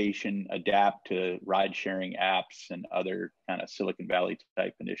transportation adapt to ride-sharing apps and other kind of Silicon Valley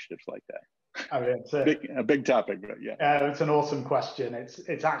type initiatives like that? I mean, it's a big topic, but yeah. It's an awesome question.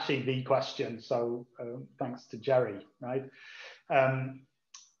 It's actually the question. So thanks to Jerry, right?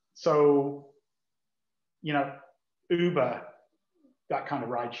 So, you know, Uber, that kind of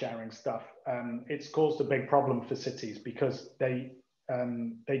ride-sharing stuff, it's caused a big problem for cities because they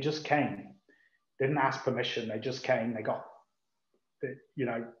just came. Didn't ask permission, they just came, they got, you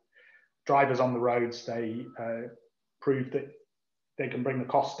know, drivers on the roads, they proved that they can bring the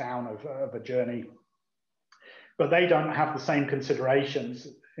cost down of a journey, but they don't have the same considerations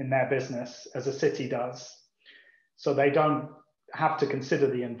in their business as a city does. So they don't have to consider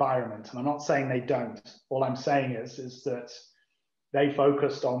the environment. And I'm not saying they don't. All I'm saying is that they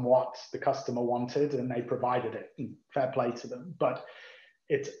focused on what the customer wanted and they provided it, and fair play to them. But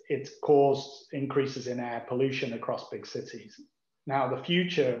it's caused increases in air pollution across big cities. Now, the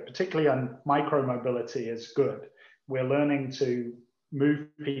future, particularly on micro-mobility, is good. We're learning to move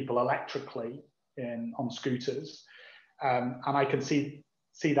people electrically on scooters. And I can see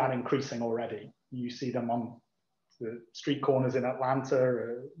that increasing already. You see them on the street corners in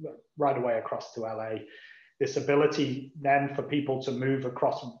Atlanta, right away across to LA. This ability then for people to move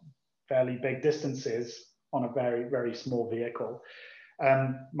across fairly big distances on a very, very small vehicle.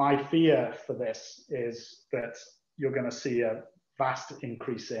 My fear for this is that you're going to see a vast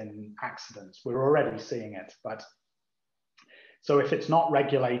increase in accidents. We're already seeing it, but so if it's not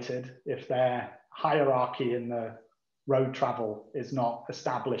regulated, if their hierarchy in the road travel is not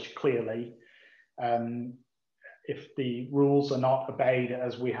established clearly, if the rules are not obeyed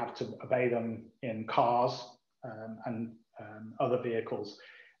as we have to obey them in cars and other vehicles,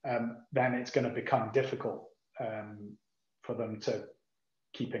 then it's going to become difficult for them to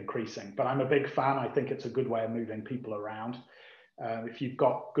keep increasing. But I'm a big fan. I think it's a good way of moving people around. If you've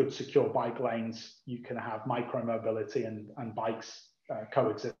got good secure bike lanes, you can have micro-mobility and bikes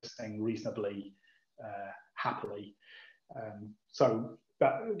coexisting reasonably happily. So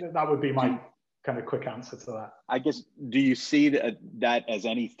that would be my kind of quick answer to that. I guess, do you see that as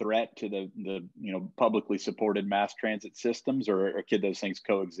any threat to the publicly supported mass transit systems, or could those things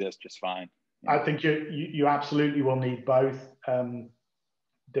coexist just fine? I think you absolutely will need both.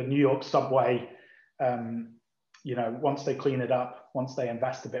 The New York subway, once they clean it up, once they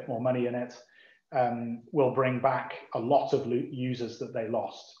invest a bit more money in it, will bring back a lot of users that they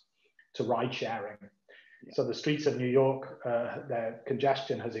lost to ride sharing. Yeah. So the streets of New York, their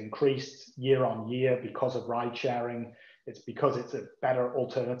congestion has increased year on year because of ride sharing. It's because it's a better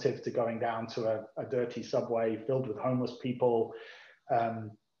alternative to going down to a dirty subway filled with homeless people.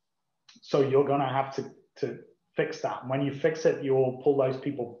 So you're going to have to fix that. And when you fix it, you'll pull those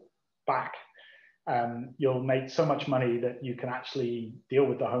people back. You'll make so much money that you can actually deal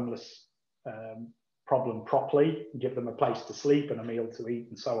with the homeless problem properly, give them a place to sleep and a meal to eat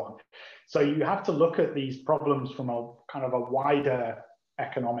and so on. So you have to look at these problems from a kind of a wider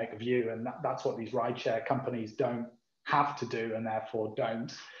economic view, and that's what these rideshare companies don't have to do and therefore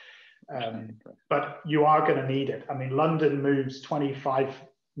don't. But you are going to need it. I mean, London moves 25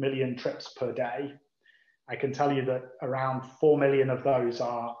 million trips per day. I can tell you that around 4 million of those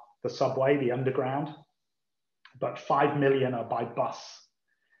are the subway, the underground, but 5 million are by bus.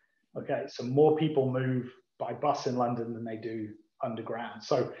 Okay, so more people move by bus in London than they do underground.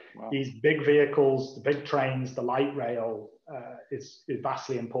 So wow. These big vehicles, the big trains, the light rail is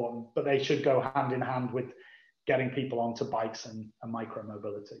vastly important, but they should go hand in hand with getting people onto bikes and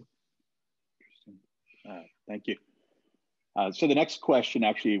micro-mobility. Interesting. Thank you. So the next question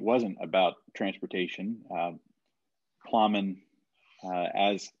actually wasn't about transportation. Plowman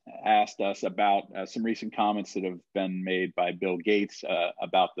has asked us about some recent comments that have been made by Bill Gates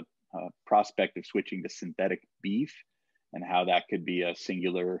about the prospect of switching to synthetic beef and how that could be a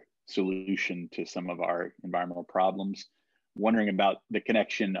singular solution to some of our environmental problems. Wondering about the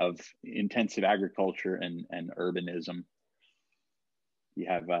connection of intensive agriculture and urbanism. You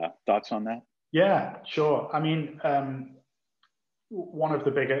have thoughts on that? Yeah, sure. I mean, one of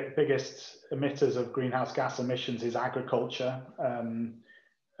the biggest emitters of greenhouse gas emissions is agriculture.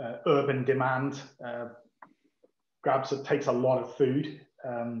 Urban demand takes a lot of food.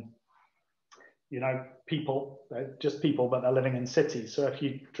 People, just people, but they're living in cities. So if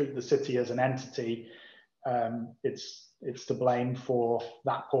you treat the city as an entity, it's to blame for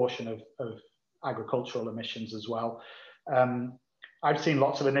that portion of agricultural emissions as well. I've seen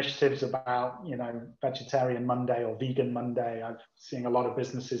lots of initiatives about, Vegetarian Monday or Vegan Monday. I've seen a lot of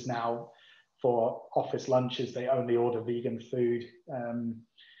businesses now for office lunches, they only order vegan food.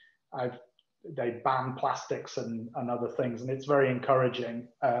 They ban plastics and other things, and it's very encouraging,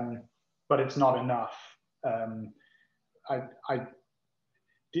 but it's not enough.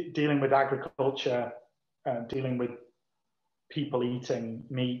 Dealing with agriculture, dealing with people eating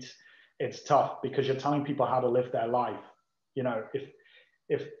meat, it's tough because you're telling people how to live their life.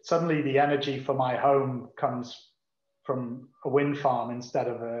 If suddenly the energy for my home comes from a wind farm instead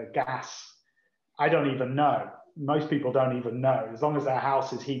of a gas, I don't even know. Most people don't even know. As long as their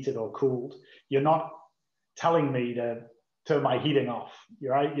house is heated or cooled, you're not telling me to turn my heating off,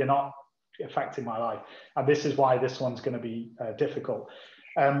 right? You're not affecting my life. And this is why this one's going to be difficult.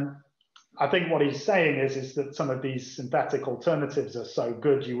 I think what he's saying is that some of these synthetic alternatives are so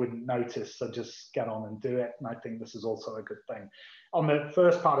good you wouldn't notice, so just get on and do it. And I think this is also a good thing. On the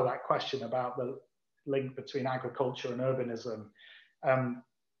first part of that question about the link between agriculture and urbanism,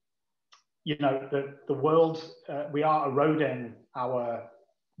 the world, we are eroding our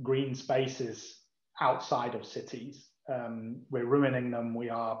green spaces outside of cities. We're ruining them. We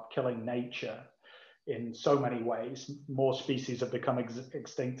are killing nature in so many ways. More species have become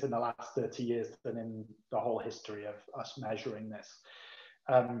extinct in the last 30 years than in the whole history of us measuring this.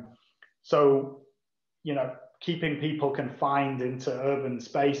 So, keeping people confined into urban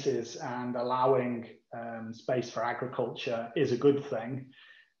spaces and allowing space for agriculture is a good thing.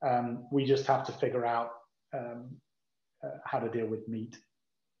 We just have to figure out how to deal with meat.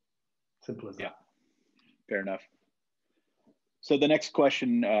 Simple as that. Yeah, fair enough. So the next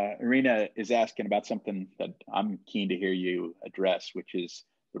question, Irina is asking about something that I'm keen to hear you address, which is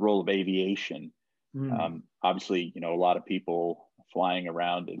the role of aviation. Obviously, a lot of people flying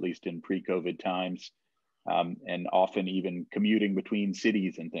around, at least in pre-COVID times, and often even commuting between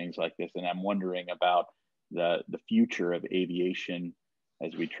cities and things like this. And I'm wondering about the future of aviation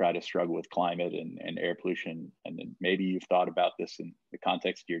as we try to struggle with climate and air pollution. And then maybe you've thought about this in the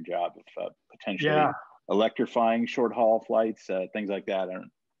context of your job of potentially electrifying short haul flights, things like that.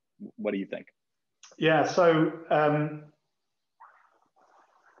 What do you think? Yeah, so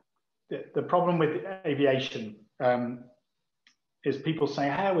the problem with aviation is people say,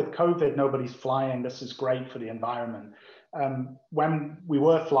 hey, with COVID, nobody's flying. This is great for the environment. When we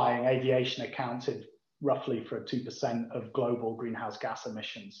were flying, aviation accounted roughly for 2% of global greenhouse gas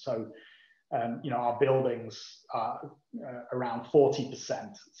emissions. So, our buildings are around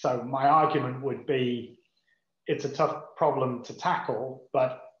 40%. So my argument would be, it's a tough problem to tackle,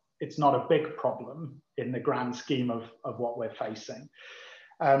 but it's not a big problem in the grand scheme of what we're facing.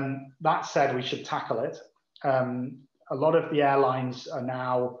 That said, we should tackle it. A lot of the airlines are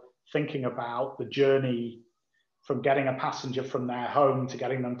now thinking about the journey from getting a passenger from their home to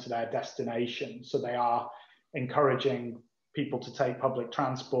getting them to their destination. So they are encouraging people to take public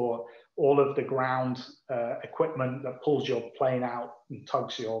transport, all of the ground equipment that pulls your plane out and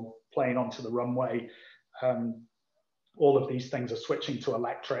tugs your plane onto the runway. All of these things are switching to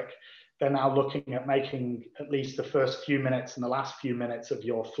electric. They're now looking at making at least the first few minutes and the last few minutes of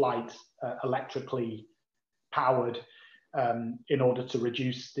your flight electrically powered in order to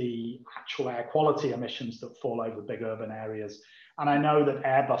reduce the actual air quality emissions that fall over big urban areas. And I know that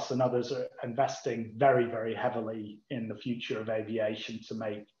Airbus and others are investing very, very heavily in the future of aviation to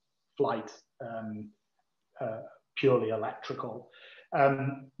make flight purely electrical.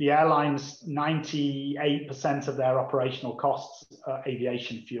 The airlines, 98% of their operational costs are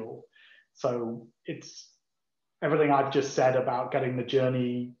aviation fuel. So it's everything I've just said about getting the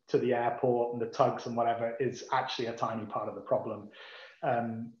journey to the airport and the tugs and whatever is actually a tiny part of the problem.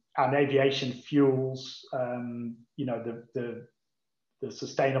 And aviation fuels, the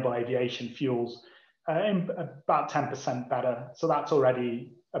sustainable aviation fuels, about 10% better. So that's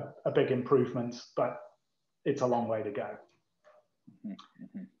already a big improvement, but it's a long way to go.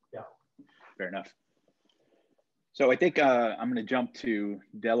 Mm-hmm. Yeah. Fair enough. So I think I'm going to jump to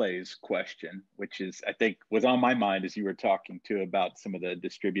Dele's question, which is, I think, was on my mind as you were talking to about some of the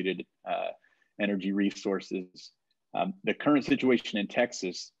distributed energy resources. The current situation in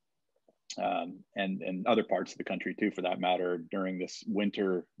Texas and other parts of the country too, for that matter, during this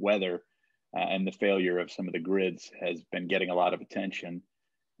winter weather and the failure of some of the grids has been getting a lot of attention.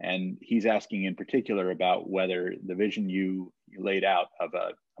 And he's asking in particular about whether the vision you laid out of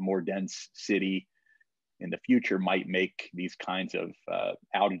a more dense city in the future might make these kinds of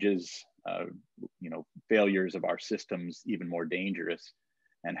outages, failures of our systems even more dangerous,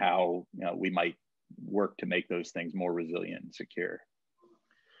 and how we might work to make those things more resilient and secure.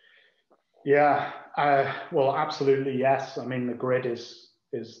 Yeah, well, absolutely, yes. I mean, the grid is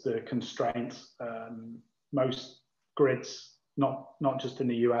the constraint. Most grids, not just in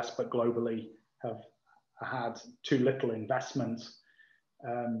the US, but globally, have had too little investment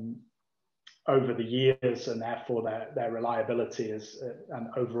over the years, and therefore their reliability is and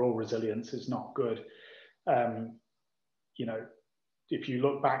overall resilience is not good. If you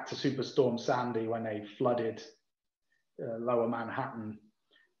look back to Superstorm Sandy, when they flooded lower Manhattan,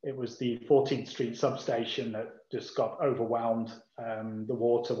 it was the 14th Street substation that just got overwhelmed. The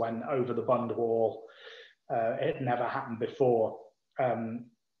water went over the bund wall. It had never happened before.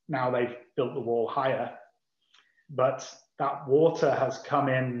 Now they've built the wall higher, but that water has come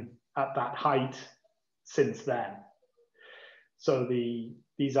in at that height since then. So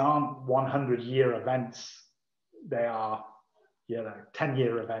these aren't 100-year events. They are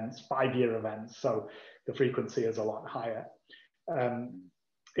 10-year events, 5-year events. So the frequency is a lot higher.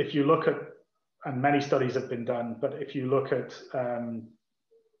 If you look at, and many studies have been done, but if you look at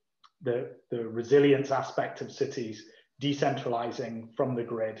the resilience aspect of cities, decentralizing from the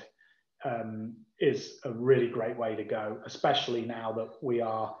grid is a really great way to go, especially now that we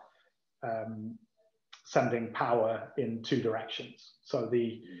are sending power in two directions. So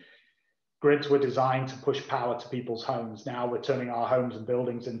the grids were designed to push power to people's homes. Now we're turning our homes and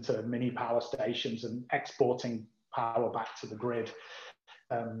buildings into mini power stations and exporting power back to the grid.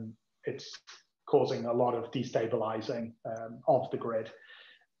 It's causing a lot of destabilizing of the grid.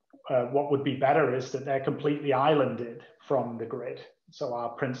 What would be better is that they're completely islanded from the grid. So our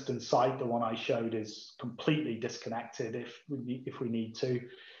Princeton site, the one I showed, is completely disconnected if we need to,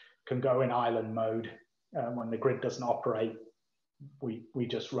 can go in island mode when the grid doesn't operate. we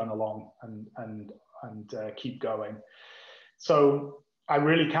just run along and keep going. So I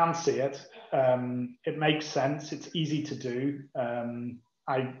really can see it. It makes sense. It's easy to do.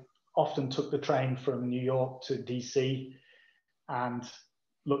 I often took the train from New York to DC and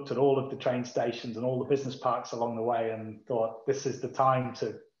looked at all of the train stations and all the business parks along the way and thought, this is the time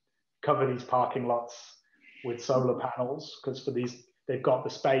to cover these parking lots with solar panels, because for these, they've got the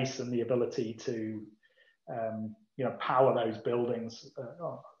space and the ability to power those buildings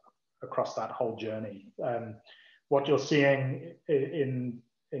across that whole journey. What you're seeing in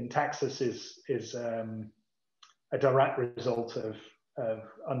Texas is a direct result of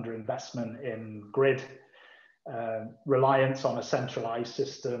underinvestment in grid, reliance on a centralized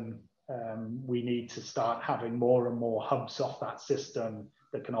system. We need to start having more and more hubs off that system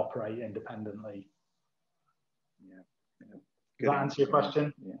that can operate independently. Yeah. Does that answer your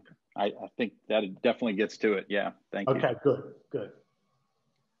question? Yeah. I think that definitely gets to it. Yeah, thank you. Okay, good.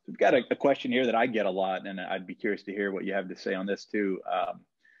 We've got a question here that I get a lot, and I'd be curious to hear what you have to say on this too.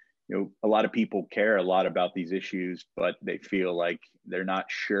 A lot of people care a lot about these issues, but they feel like they're not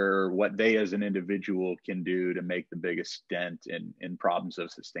sure what they as an individual can do to make the biggest dent in problems of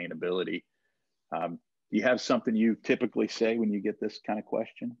sustainability. Do you have something you typically say when you get this kind of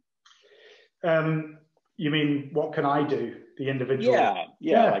question? You mean, what can I do, the individual?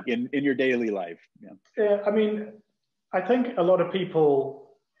 Yeah. Like in your daily life. Yeah. I mean, I think a lot of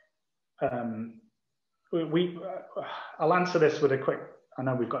people, I'll answer this with a quick, I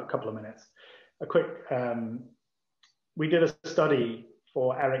know we've got a couple of minutes, we did a study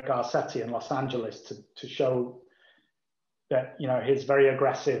for Eric Garcetti in Los Angeles to show that, his very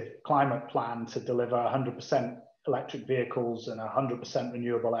aggressive climate plan to deliver 100% electric vehicles and 100%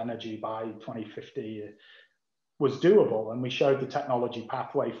 renewable energy by 2050 was doable. And we showed the technology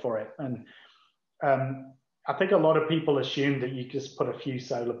pathway for it. And I think a lot of people assume that you just put a few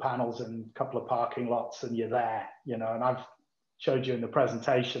solar panels in a couple of parking lots and you're there, and I've showed you in the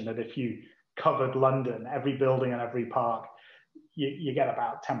presentation that if you covered London, every building and every park, you get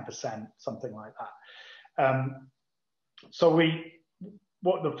about 10%, something like that. So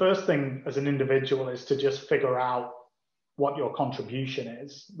the first thing as an individual is to just figure out what your contribution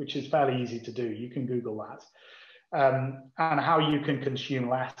is, which is fairly easy to do. You can Google that. And how you can consume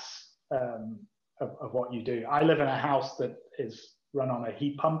less of what you do. I live in a house that is run on a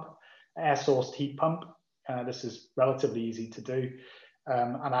heat pump, air-sourced heat pump. This is relatively easy to do.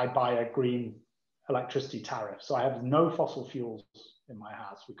 And I buy a green electricity tariff. So I have no fossil fuels in my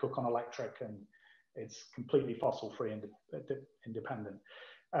house. We cook on electric and it's completely fossil-free and independent.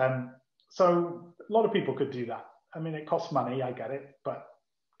 So a lot of people could do that. I mean, it costs money, I get it, but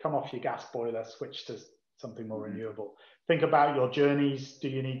come off your gas boiler, switch to something more renewable. Think about your journeys. Do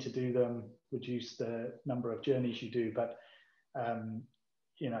you need to do them? Reduce the number of journeys you do, but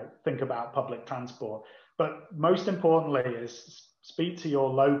think about public transport. But most importantly is speak to your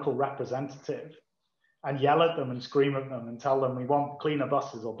local representative and yell at them and scream at them and tell them we want cleaner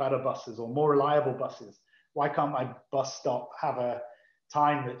buses or better buses or more reliable buses. Why can't my bus stop have a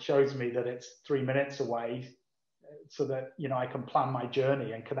time that shows me that it's 3 minutes away so that I can plan my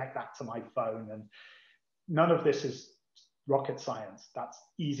journey and connect that to my phone? And none of this is rocket science. That's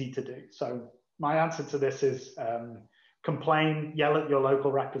easy to do. So my answer to this is complain, yell at your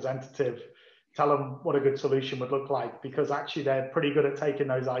local representative, tell them what a good solution would look like, because actually they're pretty good at taking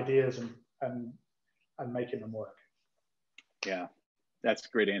those ideas and making them work. Yeah, that's a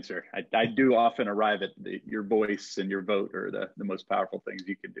great answer. I do often arrive at your voice and your vote are the most powerful things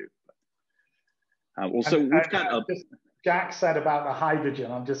you can do. Jack said about the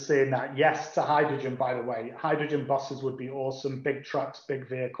hydrogen. I'm just saying that yes to hydrogen, by the way. Hydrogen buses would be awesome. Big trucks, big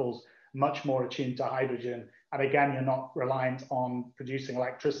vehicles, much more attuned to hydrogen. And again, you're not reliant on producing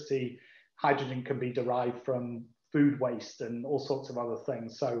electricity. Hydrogen can be derived from food waste and all sorts of other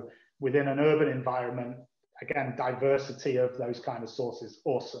things. So within an urban environment, again, diversity of those kind of sources,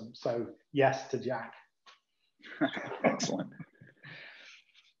 awesome. So yes to Jack. Excellent.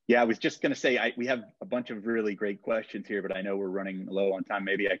 Yeah, I was just going to say, we have a bunch of really great questions here, but I know we're running low on time.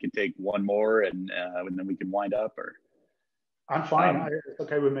 Maybe I can take one more and then we can wind up. Or I'm fine. It's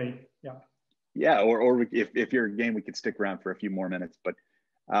okay with me. Yeah. Yeah, or if you're game, we could stick around for a few more minutes. But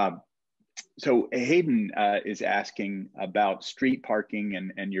so Hayden is asking about street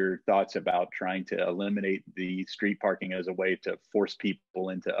parking and your thoughts about trying to eliminate the street parking as a way to force people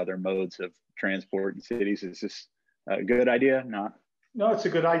into other modes of transport in cities. Is this a good idea? Not? No, it's a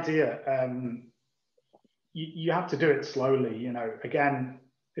good idea. You have to do it slowly. Again,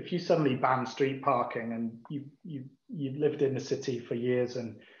 if you suddenly ban street parking and you've lived in the city for years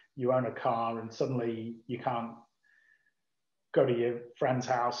and you own a car and suddenly you can't go to your friend's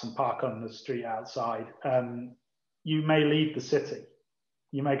house and park on the street outside, you may leave the city.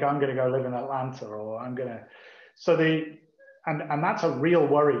 You may go, I'm going to go live in Atlanta, or I'm going to. So and that's a real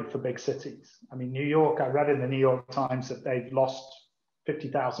worry for big cities. I mean, New York, I read in the New York Times that they've lost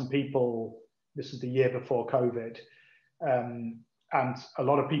 50,000 people. This is the year before COVID. And a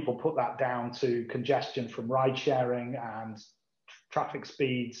lot of people put that down to congestion from ride sharing and traffic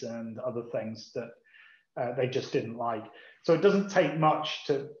speeds and other things that they just didn't like. So it doesn't take much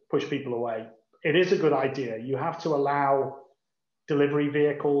to push people away. It is a good idea. You have to allow delivery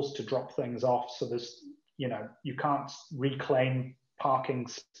vehicles to drop things off. So there's, you can't reclaim parking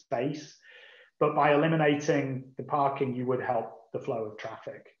space, but by eliminating the parking, you would help the flow of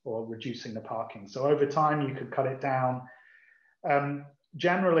traffic or reducing the parking. So over time, you could cut it down.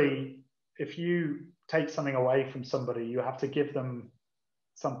 Generally, if you take something away from somebody, you have to give them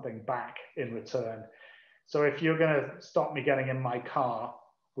something back in return. So if you're going to stop me getting in my car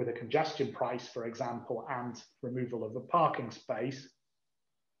with a congestion price, for example, and removal of a parking space,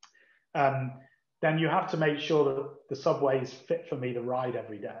 then you have to make sure that the subway is fit for me to ride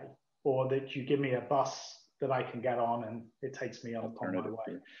every day, or that you give me a bus that I can get on and it takes me on my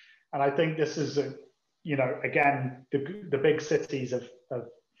way. And I think this is again, the big cities have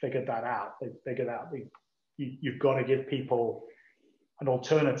figured that out. They've figured out you've got to give people an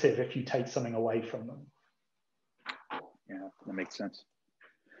alternative if you take something away from them. Yeah, that makes sense.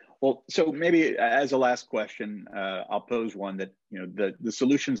 Well, so maybe as a last question, I'll pose one that, the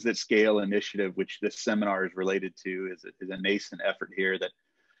Solutions That Scale initiative, which this seminar is related to, is a nascent effort here that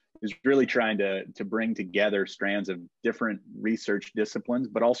is really trying to bring together strands of different research disciplines,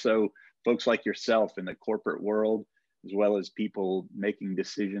 but also folks like yourself in the corporate world, as well as people making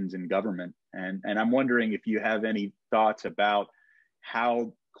decisions in government. And I'm wondering if you have any thoughts about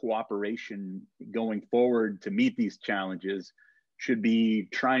how cooperation going forward to meet these challenges should be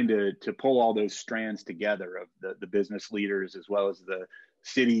trying to pull all those strands together of the business leaders, as well as the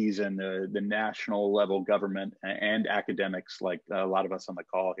cities and the national level government and academics, like a lot of us on the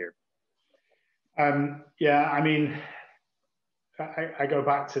call here. Yeah, I mean, I go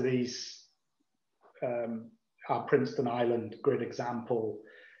back to these, our Princeton Island grid example.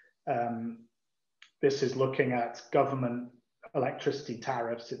 This is looking at government electricity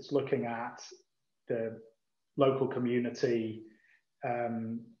tariffs. It's looking at the local community.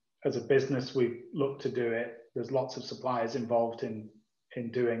 As a business, we look to do it. There's lots of suppliers involved in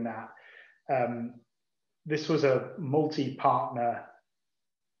doing that. This was a multi-partner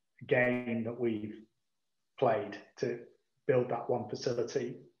game that we've played to build that one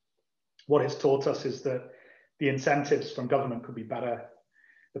facility. What it's taught us is that the incentives from government could be better.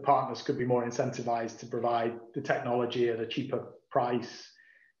 The partners could be more incentivized to provide the technology at a cheaper price.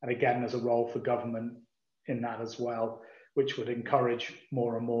 And again, there's a role for government in that as well, which would encourage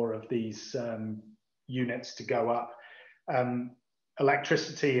more and more of these units to go up.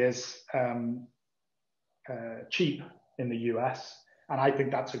 Electricity is cheap in the US, and I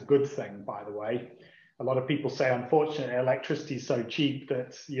think that's a good thing, by the way. A lot of people say, unfortunately, electricity is so cheap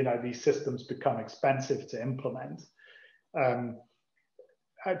that these systems become expensive to implement.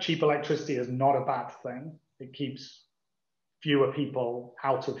 Cheap electricity is not a bad thing. It keeps fewer people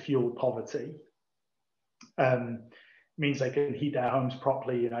out of fuel poverty. Means they can heat their homes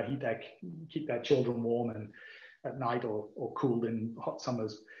properly, keep their children warm and at night, or cooled in hot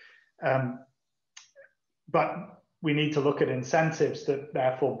summers. But we need to look at incentives that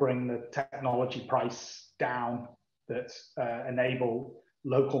therefore bring the technology price down, that enable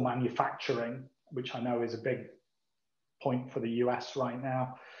local manufacturing, which I know is a big point for the US right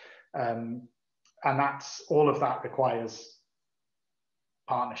now. And all of that requires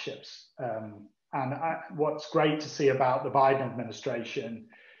partnerships. And what's great to see about the Biden administration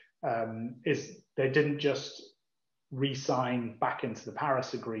is they didn't just re-sign back into the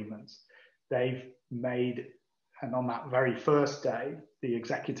Paris agreements. They've made, and on that very first day, the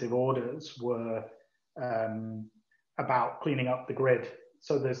executive orders were about cleaning up the grid.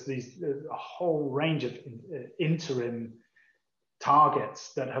 So there's a whole range of interim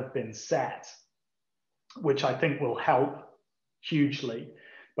targets that have been set, which I think will help hugely.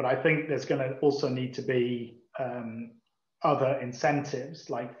 But I think there's going to also need to be other incentives,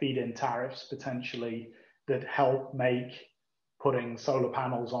 like feed-in tariffs potentially, that help make putting solar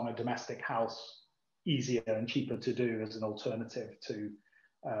panels on a domestic house easier and cheaper to do as an alternative to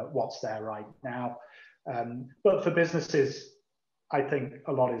what's there right now. But for businesses, I think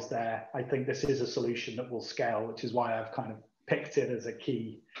a lot is there. I think this is a solution that will scale, which is why I've kind of picked it as a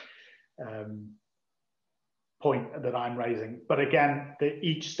key point that I'm raising. But again,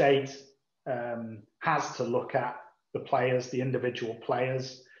 each state has to look at the players, the individual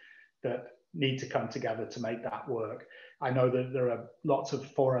players that need to come together to make that work. I know that there are lots of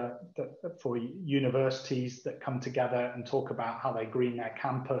fora for universities that come together and talk about how they green their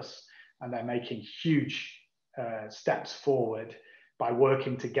campus, and they're making huge steps forward by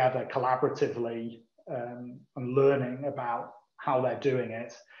working together collaboratively and learning about how they're doing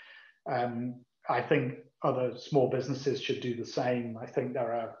it. I think other small businesses should do the same. I think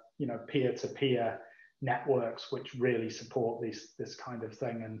there are, peer-to-peer networks which really support this kind of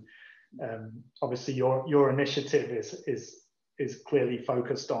thing. And obviously, your initiative is clearly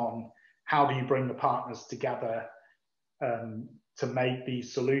focused on how do you bring the partners together to make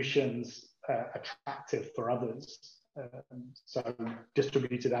these solutions attractive for others. So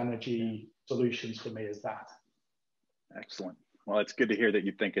distributed energy solutions for me is that. Excellent. Well, it's good to hear that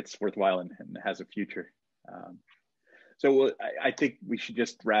you think it's worthwhile and has a future. So I think we should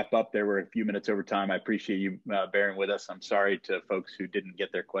just wrap up there. We're a few minutes over time. I appreciate you bearing with us. I'm sorry to folks who didn't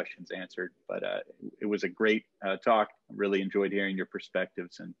get their questions answered, but it was a great talk. I really enjoyed hearing your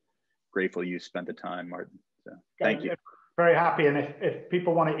perspectives and grateful you spent the time, Martin. So thank you. Very happy. And if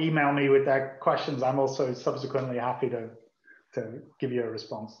people want to email me with their questions, I'm also subsequently happy to give you a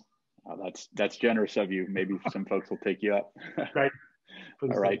response. That's generous of you. Maybe some folks will take you up. Great. All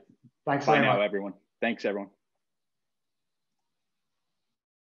right. Thanks Bye very now, much. everyone. Thanks, everyone.